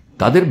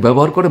 তাদের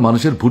ব্যবহার করে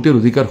মানুষের ভোটের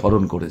অধিকার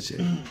হরণ করেছে।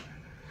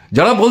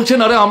 যারা বলছেন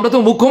আরে আমরা তো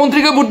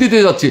মুখ্যমন্ত্রীকে ভোট দিতে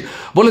যাচ্ছি,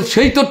 বলে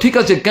সেই তো ঠিক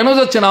আছে, কেন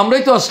যাচ্ছেন,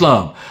 আমরাই তো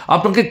আসলাম,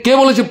 আপনাকে কে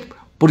বলেছে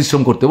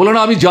পরিশ্রম করতে? বলে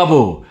না আমি যাব,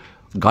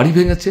 গাড়ি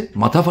ভেঙেছে,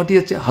 মাথা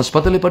ফাটিয়েছে,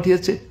 হাসপাতালে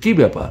পাঠিয়েছে, কি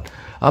ব্যাপার?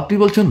 আপনি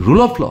বলছেন রুল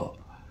অফ ল,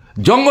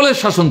 জঙ্গলের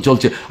শাসন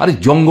চলছে। আরে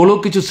জঙ্গলেও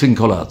কিছু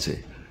শৃঙ্খলা আছে,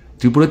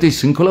 ত্রিপুরাতে এই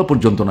শৃঙ্খলা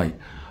পর্যন্ত নাই।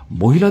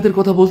 মহিলাদের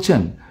কথা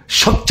বলছেন,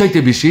 সবচাইতে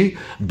বেশি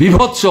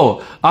বিভৎস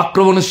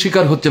আক্রমণের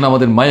শিকার হচ্ছেন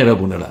আমাদের মায়েরা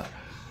বোনেরা।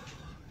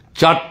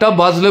 4টা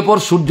বাজলে পর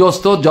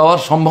সূর্যাস্ত যাওয়ার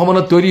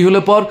সম্ভাবনা তৈরি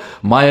হলে পর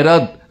মায়েরা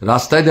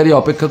রাস্তায় দাঁড়িয়ে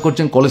অপেক্ষা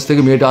করছেন, কলেজ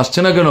থেকে মেয়েটা আসছে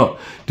না কেন,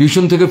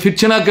 টিউশন থেকে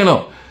ফিরছে না কেন,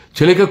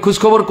 ছেলেকে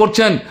খোঁজখবর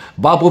করছেন,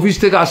 বাপ অফিস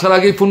থেকে আসার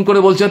আগেই ফোন করে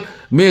বলছেন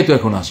মেয়ে তো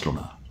এখন আসলো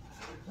না।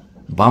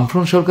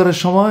 বামফ্রন্ট সরকারের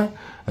সময়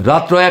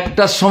রাত্র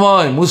 1টার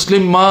সময়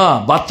মুসলিম মা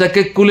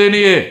বাচ্চাকে কুলে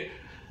নিয়ে,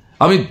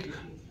 আমি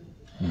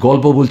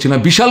গল্প বলছি না,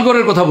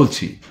 বিশালগড়ের কথা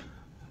বলছি,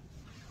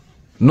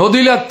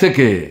 নদীলাগ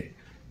থেকে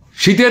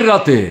শীতের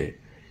রাতে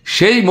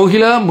সেই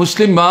মহিলা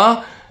মুসলিম মা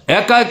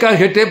একা একা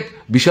হেঁটে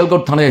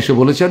বিশালগড় থানায় এসে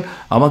বলেছেন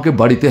আমাকে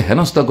বাড়িতে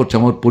হেনস্থা করছে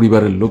আমার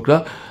পরিবারের লোকরা,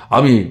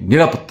 আমি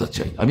নিরাপত্তা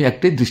চাই। আমি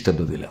একটাই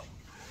দৃষ্টান্ত দিলাম,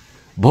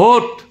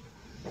 ভোট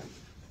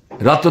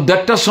রাত্র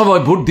 1টার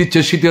সময় ভোট দিচ্ছে,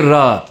 শীতের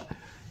রাত,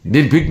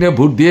 নির্বিঘ্নে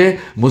ভোট দিয়ে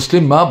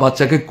মুসলিম মা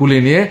বাচ্চাকে কুলে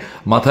নিয়ে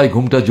মাথায়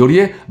ঘুমটা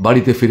জড়িয়ে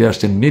বাড়িতে ফিরে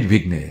আসছেন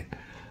নির্বিঘ্নে।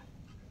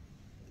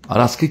 আর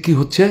আজকে কি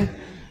হচ্ছে?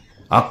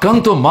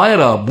 আক্রান্ত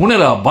মায়েরা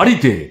বোনেরা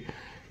বাড়িতে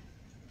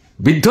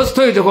বিধ্বস্ত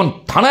হয়ে যখন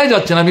থানায়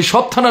যাচ্ছেন, আমি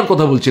সব থানার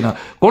কথা বলছি না,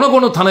 কোন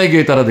কোন থানায়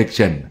গিয়ে তারা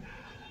দেখছেন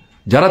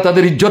যারা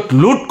তাদের ইজ্জত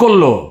লুট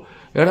করলো,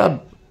 এরা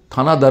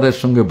থানাদারের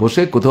সঙ্গে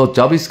বসে কোথাও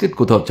চা বিস্কিট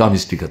কোথাও চা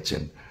মিষ্টি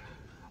খাচ্ছেন।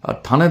 আর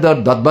থানাদার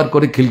দাঁতবার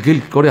করে খিলখিল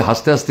করে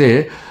হাসতে হাসতে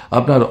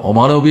আপনার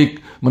অমানবিক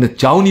মানে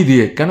চাউনি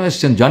দিয়ে, কেন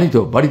এসছেন জানি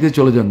তো, বাড়িতে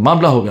চলে যান,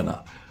 মামলা হবে না।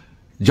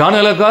 যান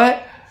এলাকায়,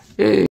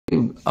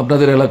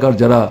 আপনাদের এলাকার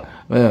যারা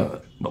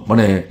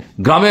মানে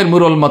গ্রামের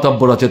মুরল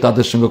মাতাব্বর আছে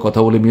তাদের সঙ্গে কথা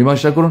বলে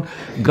মীমাংসা করুন।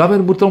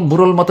 গ্রামের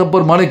মুরল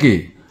মাতাব্বর মানে কি?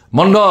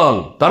 মন্ডল,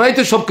 তারাই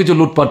তো সবকিছু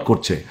লুটপাট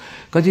করছে।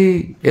 কাজী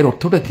এর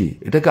অর্থটা কি?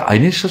 এটাকে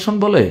আইনের শাসন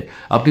বলে?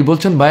 আপনি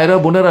বলছেন মায়েরা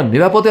বোনেরা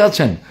নিরাপদে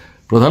আছেন,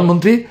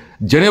 প্রধানমন্ত্রী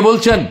জেনে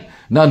বলছেন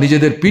না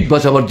নিজেদের পিঠ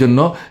বাঁচাবার জন্য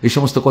এই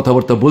সমস্ত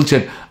কথাবার্তা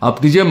বলছেন।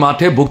 আপনি যে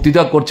মাঠে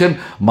বক্তৃতা করছেন,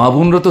 মা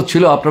বোনরা তো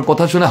ছিল আপনার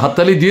কথা শুনে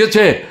হাততালি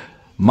দিয়েছে,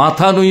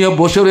 মাথা নুইয়ে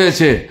বসে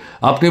রয়েছে।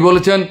 আপনি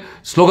বলেছেন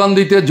স্লোগান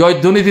দিতে,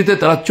 জয়ধ্বনি দিতে,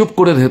 তারা চুপ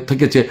করে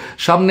থেকেছে।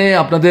 সামনে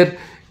আপনাদের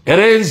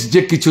অ্যারেঞ্জ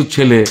যে কিছু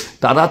ছেলে,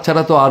 তারা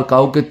ছাড়া তো আর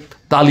কাউকে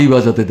তালি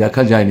বাজাতে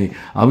দেখা যায়নি।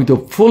 আমি তো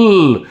ফুল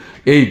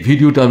এই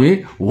ভিডিওটা আমি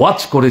ওয়াচ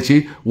করেছি,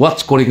 ওয়াচ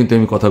করে কিন্তু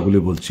আমি কথাগুলি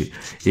বলছি।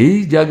 এই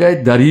জায়গায়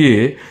দাঁড়িয়ে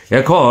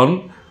এখন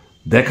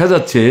দেখা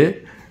যাচ্ছে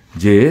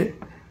যে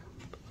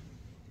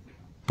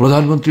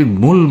প্রধানমন্ত্রীর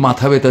মূল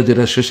মাথা ব্যথা,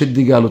 যেটা শেষের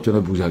দিকে আলোচনা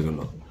বোঝা গেল,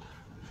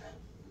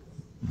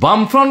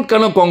 বামফ্রন্ট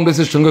কেন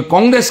কংগ্রেসের সঙ্গে,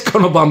 কংগ্রেস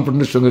কেন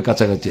বামফ্রন্টের সঙ্গে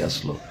কাছাকাছি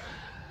আসলো?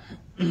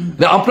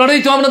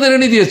 আপনারাই তো আপনাদের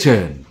এনে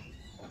দিয়েছেন।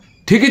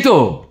 ঠিকই তো,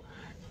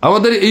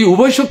 আমাদের এই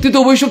উভয় শক্তি তো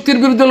উভয়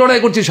শক্তির বিরুদ্ধে লড়াই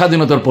করছে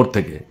স্বাধীনতার পর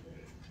থেকে।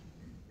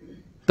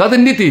 তাদের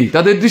নীতি,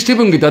 তাদের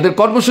দৃষ্টিভঙ্গি, তাদের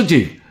কর্মসূচি,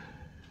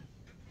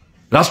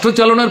 রাষ্ট্র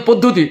চালনার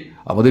পদ্ধতি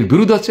আমাদের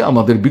বিরুদ্ধে আছে,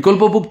 আমাদের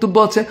বিকল্প বক্তব্য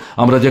আছে।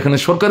 আমরা যেখানে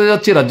সরকারে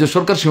যাচ্ছি, রাজ্য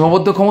সরকার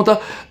সীমাবদ্ধ ক্ষমতা,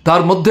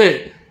 তার মধ্যে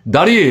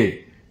দাঁড়িয়ে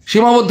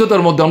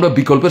সীমাবদ্ধতার মধ্যে আমরা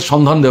বিকল্পের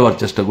সন্ধান দেওয়ার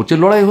চেষ্টা করছি,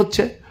 লড়াই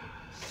হচ্ছে।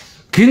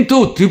 কিন্তু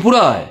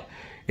ত্রিপুরায়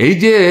এই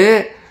যে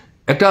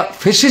একটা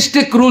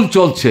ফ্যাসিস্টিক রুল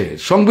চলছে,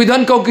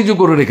 সংবিধানকেও কিছু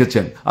করে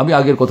রেখেছেন, আমি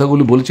আগের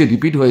কথাগুলি বলছি,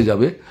 রিপিট হয়ে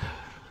যাবে।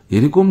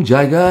 এরকম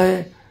জায়গায়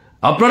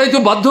আপনারাই তো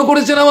বাধ্য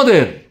করেছেন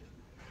আমাদের,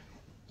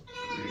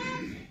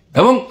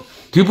 এবং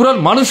ত্রিপুরার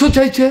মানুষও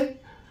চাইছে।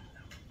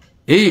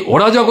 এই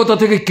অরাজকতা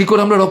থেকে কি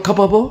করে আমরা রক্ষা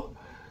পাবো?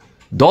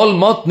 দল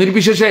মত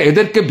নির্বিশেষে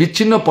এদেরকে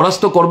বিচ্ছিন্ন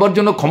পরাস্ত করবার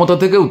জন্য, ক্ষমতা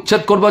থেকে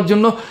উচ্ছেদ করবার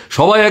জন্য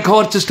সবাই এক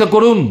হওয়ার চেষ্টা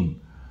করুন।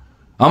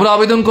 আমরা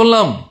আবেদন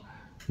করলাম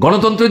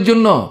গণতন্ত্রের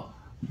জন্য,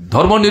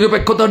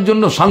 ধর্মনিরপেক্ষতার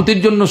জন্য, শান্তির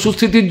জন্য,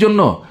 সুস্থিতির জন্য।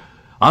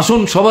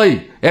 আসুন সবাই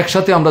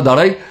একসাথে আমরা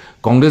দাঁড়াই।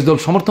 কংগ্রেস দল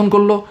সমর্থন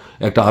করলো,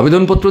 একটা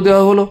আবেদনপত্র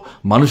দেওয়া হলো,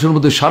 মানুষের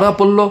মধ্যে সাড়া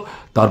পড়লো,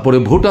 তারপরে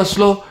ভোট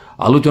আসলো,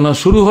 আলোচনা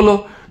শুরু হলো।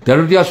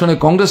 13টি আসনে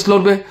কংগ্রেস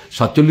লড়বে,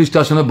 47টা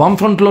আসনে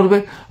বামফ্রন্ট লড়বে।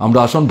 আমরা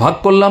আসন ভাগ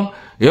করলাম,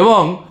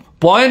 এবং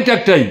পয়েন্ট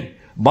একটাই,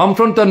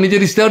 বামফ্রন্ট তার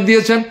নিজের ইস্তেহার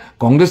দিয়েছেন,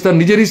 কংগ্রেস তার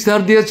নিজের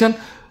ইস্তেহার দিয়েছেন,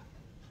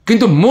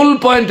 কিন্তু মূল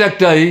পয়েন্ট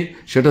একটাই,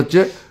 সেটা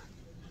হচ্ছে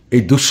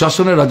এই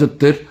দুঃশাসনের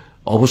রাজত্বের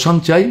অবসান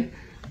চাই।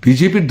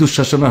 বিজেপির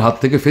দুঃশাসনের হাত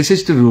থেকে,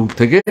 ফ্যাসিস্টের রূপ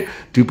থেকে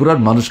ত্রিপুরার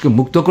মানুষকে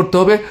মুক্ত করতে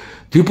হবে।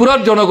 ত্রিপুরার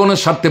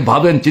জনগণের স্বার্থে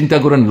ভাবেন, চিন্তা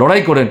করেন,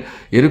 লড়াই করেন,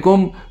 এরকম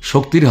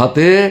শক্তির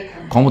হাতে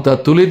ক্ষমতা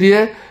তুলে দিয়ে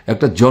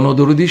একটা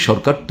জনদরদী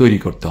সরকার তৈরি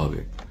করতে হবে।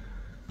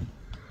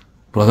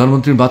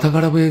 প্রধানমন্ত্রীর মাথা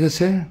খারাপ হয়ে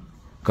গেছে,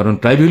 কারণ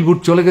ট্রাইবাল ভোট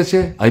চলে গেছে,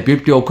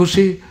 আইপিএফটি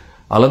অখুশি,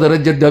 আলাদা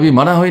রাজ্যের দাবি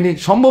মানা হয়নি,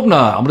 সম্ভব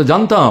না, আমরা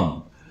জানতাম।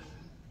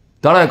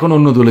 তারা এখন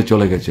অন্য দলে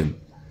চলে গেছেন,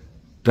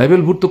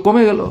 ট্রাইবাল ভোট তো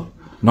কমে গেল।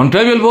 নন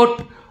ট্রাইবাল ভোট,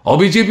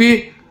 অবিজেপি,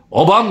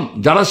 অবাম,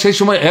 যারা সেই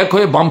সময় এক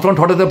হয়ে বামফ্রন্ট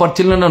হটাতে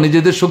পারছিলেন না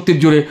নিজেদের শক্তির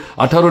জোরে,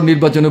 18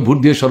 নির্বাচনে ভোট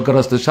দিয়ে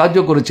সরকার আসতে সাহায্য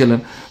করেছিলেন,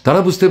 তারা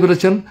বুঝতে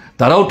পেরেছেন,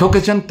 তারাও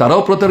ঠকেছেন,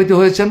 তারাও প্রতারিত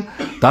হয়েছেন।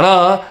 তারা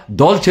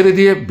দল ছেড়ে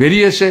দিয়ে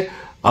বেরিয়ে এসে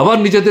আবার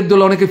নিজেদের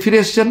দলে অনেকে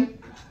ফিরে এসছেন।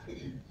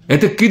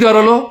 এতে কি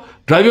দাঁড়ালো?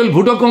 ট্রাইবাল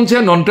ভোটও কমছে,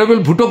 নন ট্রাইবাল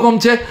ভোটও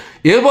কমছে,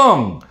 এবং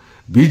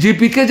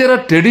বিজেপিকে যারা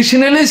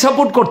ট্রেডিশনালি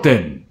সাপোর্ট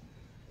করতেন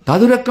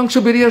তাদের একটা অংশ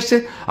বেরিয়ে আসছে।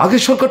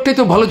 আগের সরকারটাই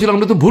তো ভালো ছিল,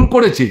 আমরা তো ভুল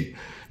করেছি,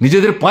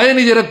 নিজেদের পায়ে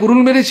নিজেরা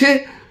কুরুল মেরেছে,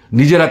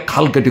 নিজেরা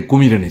খাল কেটে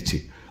কুমির এনেছি,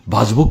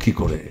 বাঁচবো কি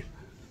করে?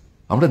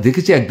 আমরা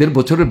দেখেছি 1-1.5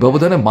 বছরের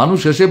ব্যবধানে মানুষ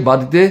এসে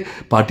বাড়িতে,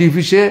 পার্টি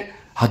অফিসে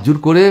হাতজোড়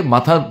করে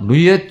মাথা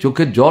নুইয়ে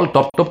চোখের জল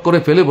টপ টপ করে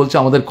ফেলে বলছে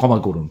আমাদের ক্ষমা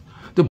করুন।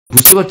 তো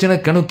বুঝতে পারছি না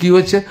কেন, কি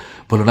হয়েছে?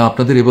 বলো না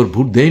আপনাদের এবার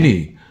ভোট দেয়নি,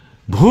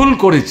 ভুল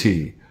করেছি,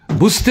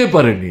 বুঝতে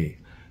পারেনি,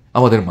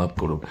 আমাদের মাফ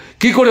করুন।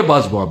 কি করে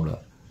বাঁচবো আমরা?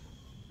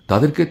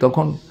 তাদেরকে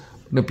তখন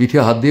পিঠে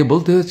হাত দিয়ে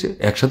বলতে হয়েছে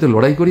একসাথে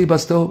লড়াই করেই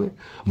বাঁচতে হবে।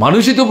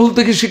 মানুষই তো ভুল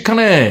থেকে শিক্ষা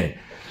নেয়।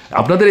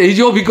 আপনাদের এই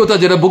যে অভিজ্ঞতা,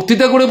 যেটা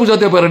বক্তৃতা করে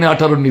বোঝাতে পারেনি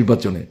 18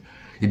 নির্বাচনে,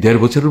 এই 1.5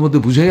 বছরের মধ্যে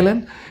বুঝে গেলেন,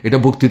 এটা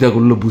বক্তৃতা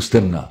করলে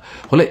বুঝতেন না।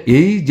 ফলে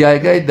এই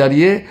জায়গায়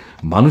দাঁড়িয়ে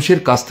মানুষের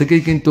কাছ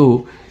থেকেই কিন্তু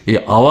এই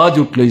আওয়াজ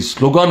উঠলো, এই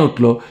স্লোগান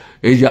উঠলো,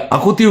 এই যে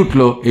আকুতি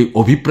উঠলো, এই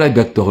অভিপ্রায়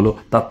ব্যক্ত হলো,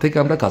 তার থেকে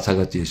আমরা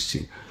কাছাকাছি এসেছি।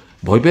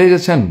 ভয় পেয়ে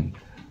গেছেন,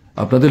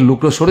 আপনাদের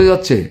লোকরা সরে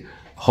যাচ্ছে,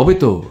 হবে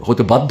তো,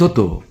 হতে বাধ্য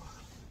তো,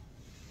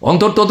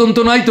 অন্তর্তদন্ত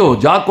নাই তো,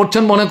 যা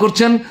করছেন মনে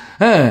করছেন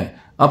হ্যাঁ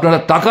আপনারা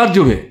টাকার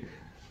জোরে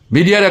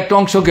মিডিয়ার একটা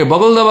অংশকে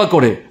বগল দাবা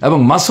করে এবং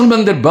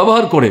মাসলম্যানদের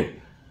ব্যবহার করে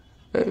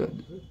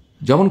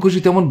যেমন খুশি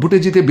তেমন ভোটে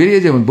জিতে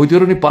বেরিয়ে যাবেন,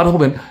 বৈতরণী পার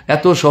হবেন,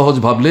 এত সহজ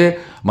ভাবলে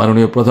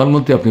মাননীয়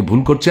প্রধানমন্ত্রী আপনি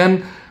ভুল করছেন।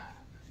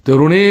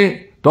 তরুণী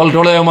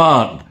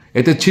টলটলায়মান,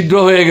 এতে ছিদ্র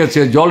হয়ে গেছে,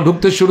 জল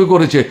ঢুকতে শুরু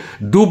করেছে,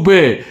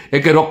 ডুববে,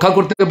 একে রক্ষা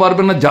করতে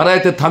পারবেন না। যারা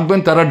এতে থাকবেন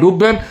তারা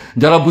ডুববেন,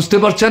 যারা বুঝতে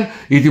পারছেন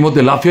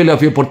ইতিমধ্যে লাফিয়ে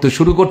লাফিয়ে পড়তে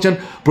শুরু করছেন।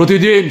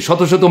 প্রতিদিন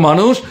শত শত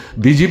মানুষ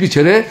বিজেপি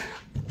ছেড়ে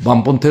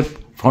বামপন্থের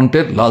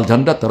ফ্রন্টের লাল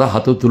ঝান্ডা তারা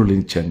হাতে তুলে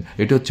নিচ্ছেন।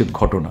 এটা হচ্ছে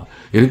ঘটনা।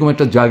 এরকম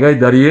একটা জায়গায়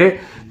দাঁড়িয়ে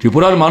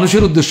ত্রিপুরার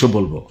মানুষের উদ্দেশ্য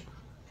বলবো,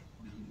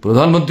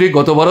 প্রধানমন্ত্রী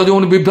গতবারও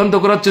যেমন বিভ্রান্ত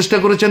করার চেষ্টা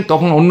করেছেন,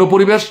 তখন অন্য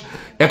পরিবেশ,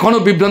 এখনো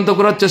বিভ্রান্ত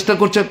করার চেষ্টা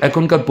করছেন,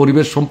 এখনকার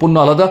পরিবেশ সম্পূর্ণ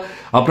আলাদা।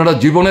 আপনারা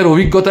জীবনের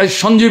অভিজ্ঞতায়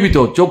সঞ্জীবিত,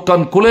 চোখ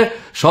কান খুলে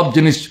সব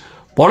জিনিস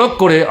পরখ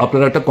করে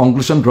আপনারা একটা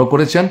কনক্লুশন ড্র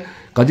করেছেন।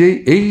 কাজেই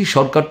এই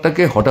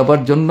সরকারটাকে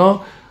হটাবার জন্য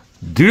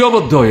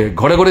দৃঢ়বদ্ধ হয়ে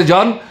ঘরে ঘরে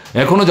যান।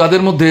 এখনো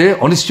যাদের মধ্যে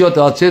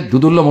অনিশ্চয়তা আছে,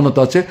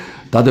 দুদুল্যমনতা আছে,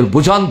 তাদের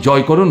বোঝান,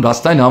 জয় করুন,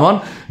 রাস্তায় নামান,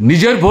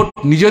 নিজের ভোট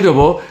নিজে দেব,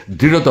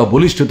 দৃঢ়তা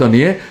বলিষ্ঠতা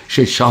নিয়ে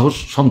সেই সাহস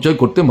সঞ্চয়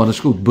করতে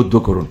মানুষকে উদ্বুদ্ধ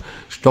করুন।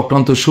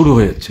 চক্রান্ত শুরু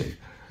হয়েছে।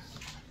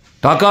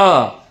 টাকা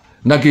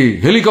নাকি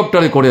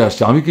হেলিকপ্টারে করে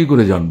আসছে, আমি কি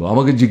করে জানবো?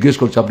 আমাকে জিজ্ঞেস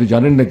করছে আপনি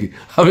জানেন নাকি?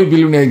 আমি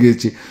বিলুনিয়ায়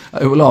গিয়েছি,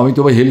 আমি বললাম আমি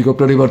তো ভাই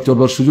হেলিকপ্টারে এবার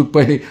চলবার সুযোগ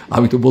পাইনি,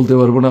 আমি তো বলতে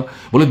পারবো না।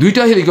 বলে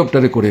 2টা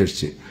হেলিকপ্টারে করে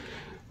এসছে।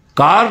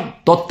 কার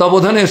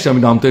তত্ত্বাবধানে এসছে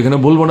আমি নাম তো এখানে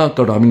বলবো না,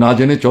 কারণ আমি না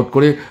জেনে চট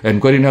করে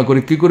এনকোয়ারি না করে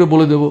কি করে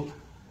বলে দেব।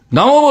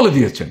 নামও বলে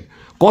দিয়েছেন,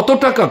 কত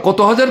টাকা, কত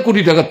হাজার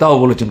কোটি টাকা তাও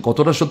বলেছেন,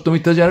 কতটা সত্য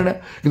মিথ্যা জানে না,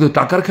 কিন্তু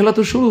টাকার খেলা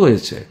তো শুরু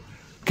হয়েছে।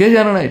 কে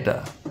জানে না এটা?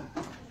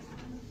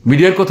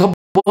 মিডিয়ার কথা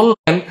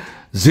বললেন,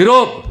 0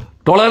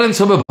 টলারেন্স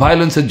হবে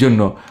ভায়োলেন্সের জন্য,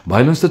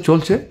 ভায়োলেন্স তো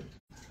চলছে।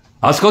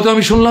 আজকে তো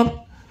আমি শুনলাম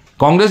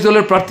কংগ্রেস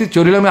দলের প্রার্থী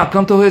চরিলামে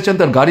আক্রান্ত হয়েছেন,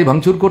 তার গাড়ি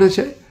ভাঙচুর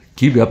করেছে।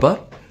 কি ব্যাপার?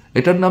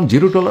 এটার নাম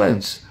 0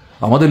 টলারেন্স।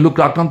 আমাদের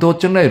লোকরা আক্রান্ত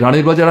হচ্ছেন না,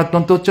 রানীর বাজার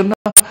আক্রান্ত হচ্ছেন না,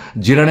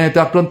 জিরানিয়াতে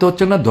আক্রান্ত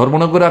হচ্ছেন না,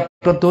 ধর্মনগরে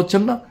আক্রান্ত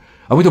হচ্ছেন না।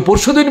 আমি তো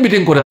পরশুদিন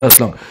মিটিং করে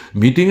আসলাম,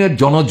 মিটিংয়ের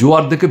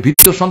জনজোয়ার দেখে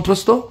ভীত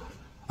সন্ত্রস্ত,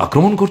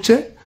 আক্রমণ করছে,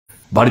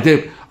 বাড়িতে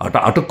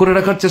আটক করে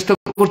রাখার চেষ্টা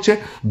করছে,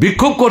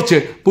 বিক্ষোভ করছে।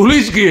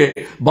 পুলিশ গিয়ে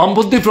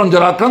বামপন্থী ফ্রন্ট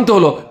যারা আক্রান্ত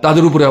হলো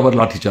তাদের উপরে আবার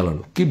লাঠি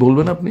চালালো। কি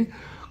বলবেন আপনি?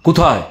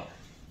 কোথায়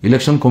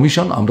ইলেকশন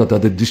কমিশন? আমরা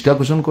তাদের দৃষ্টি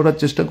আকর্ষণ করার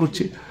চেষ্টা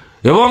করছি,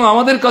 এবং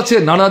আমাদের কাছে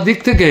নানা দিক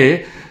থেকে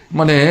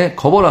মানে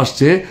খবর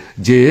আসছে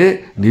যে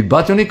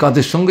নির্বাচনী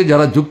কাজের সঙ্গে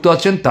যারা যুক্ত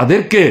আছেন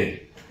তাদেরকে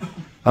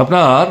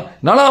আপনার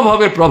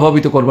নানাভাবে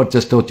প্রভাবিত করবার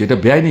চেষ্টা হচ্ছে। এটা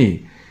বেআইনি।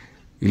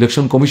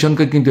 ইলেকশন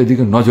কমিশনকে কিন্তু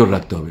এদিকে নজর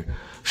রাখতে হবে।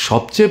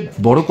 সবচেয়ে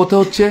বড় কথা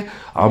হচ্ছে,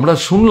 আমরা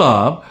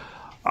শুনলাম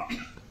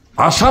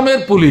আসামের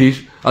পুলিশ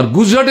আর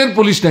গুজরাটের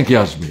পুলিশ নাকি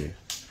আসবে।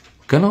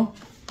 কেন?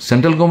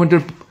 সেন্ট্রাল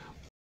গভর্নমেন্টের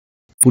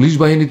পুলিশ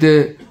বাহিনীতে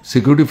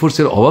সিকিউরিটি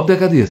ফোর্সের অভাব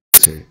দেখা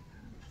দিয়েছে।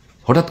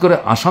 হঠাৎ করে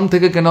আসাম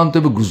থেকে কেন আনতে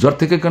হবে, গুজরাট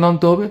থেকে কেন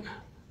আনতে হবে?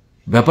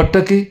 ব্যাপারটা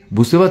কি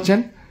বুঝতে পারছেন?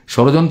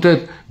 ষড়যন্ত্রের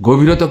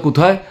গভীরতা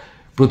কোথায়?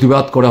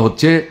 প্রতিবাদ করা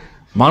হচ্ছে,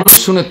 মানুষ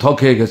শুনে থক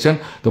হয়ে গেছেন।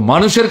 তো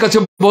মানুষের কাছে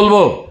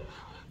বলবো,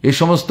 এই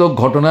সমস্ত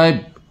ঘটনায়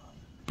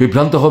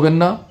বিভ্রান্ত হবেন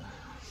না,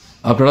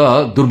 আপনারা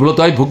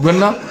দুর্বলতায় ভুগবেন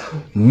না।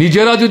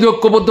 নিজেরা যদি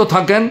ঐক্যবদ্ধ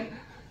থাকেন,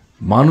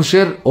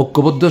 মানুষের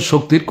ঐক্যবদ্ধ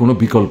শক্তির কোনো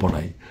বিকল্প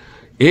নাই।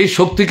 এই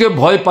শক্তিকে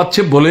ভয়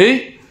পাচ্ছে বলেই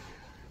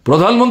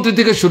প্রধানমন্ত্রী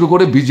থেকে শুরু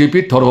করে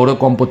বিজেপির থরহরে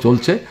কম্প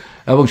চলছে,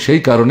 এবং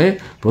সেই কারণে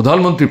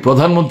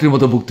প্রধানমন্ত্রীর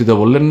মতো বক্তৃতা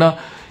বললেন না।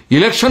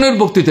 ইলেকশনের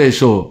বক্তৃতা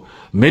এসো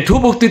মেঠু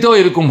বক্তৃতাও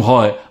এরকম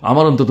হয়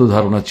আমার অন্তত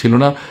ধারণা ছিল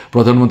না।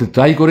 প্রধানমন্ত্রী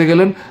ট্রাই করে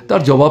গেলেন,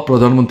 তার জবাব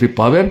প্রধানমন্ত্রী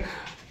পাবেন।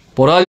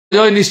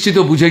 পরাজয় নিশ্চিত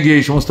বুঝে গিয়ে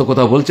এই সমস্ত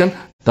কথা বলছেন,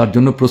 তার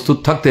জন্য প্রস্তুত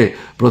থাকতে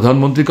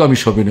প্রধানমন্ত্রীকে আমি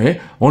সবিনয়ে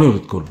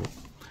অনুরোধ করব।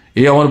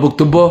 এই আমার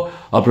বক্তব্য,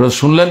 আপনারা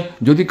শুনলেন।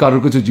 যদি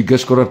কারোর কিছু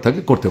জিজ্ঞেস করার থাকে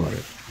করতে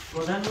পারেন।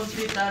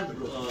 প্রধানমন্ত্রী তার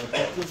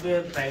বক্তব্যে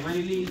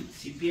প্রাইমারিলি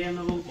সিপিআইএম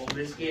এবং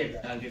কংগ্রেসকে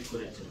টার্গেট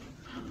করেছেন,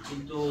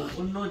 কিন্তু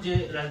অন্য যে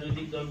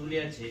রাজনৈতিক দলগুলি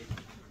আছে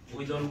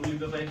ওই দলগুলির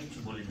ব্যাপারে কিছু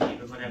বলেননি। এই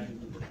ব্যাপারে আপনি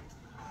কি বলেন?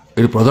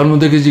 এর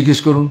প্রধানমন্ত্রীকে জিজ্ঞেস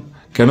করুন,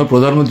 কেন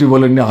প্রধানমন্ত্রী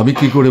বলেননি, আমি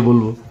কি করে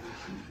বলবো?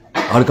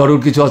 আর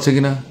কারোর কিছু আছে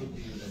কিনা?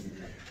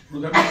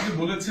 প্রধানমন্ত্রী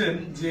বলেছেন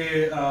যে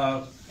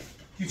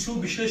কিছু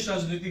বিশেষ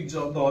রাজনৈতিক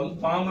দল,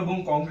 বাম এবং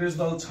কংগ্রেস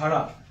দল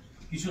ছাড়া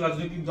কিছু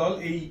রাজনৈতিক দল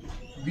এই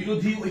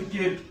বিরোধী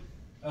ঐক্যের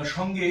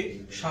সঙ্গে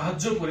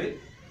সাহায্য করে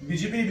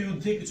বিজেপির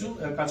বিরুদ্ধে কিছু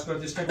কাজ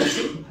করার চেষ্টা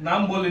করছে।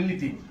 নাম বলেননি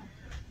তিনি।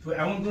 তো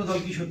এমন কোন দল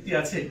কি সত্যি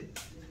আছে?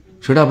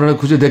 সেটা আপনারা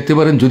খুঁজে দেখতে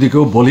পারেন। যদি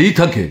কেউ বলেই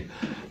থাকে,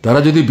 তারা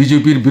যদি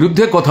বিজেপির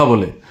বিরুদ্ধে কথা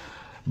বলে,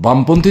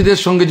 বামপন্থীদের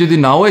সঙ্গে যদি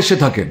নাও এসে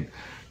থাকেন,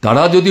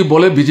 তারা যদি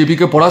বলে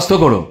বিজেপিকে পরাস্ত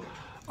করো,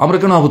 আমরা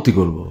কেন আপত্তি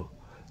করব?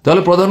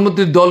 তাহলে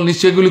প্রধানমন্ত্রীর দল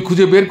নিশ্চয়ই এগুলি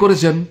খুঁজে বের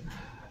করেছেন,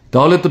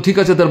 তাহলে তো ঠিক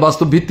আছে, তার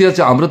বাস্তব ভিত্তি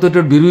আছে। আমরা তো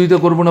এটার বিরোধিতা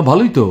করবো না,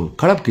 ভালোই তো,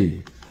 খারাপ কি?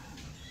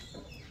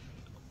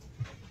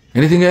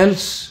 Anything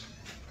else?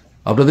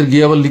 আপনাদের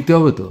গিয়ে আবার লিখতে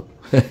হবে তো।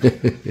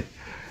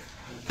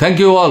 Thank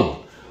you all.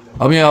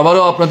 আমি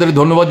আবারও আপনাদের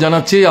ধন্যবাদ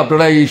জানাচ্ছি,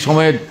 আপনারা এই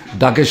সময়ে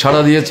ডাকে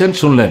সাড়া দিয়েছেন,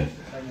 শুনলেন।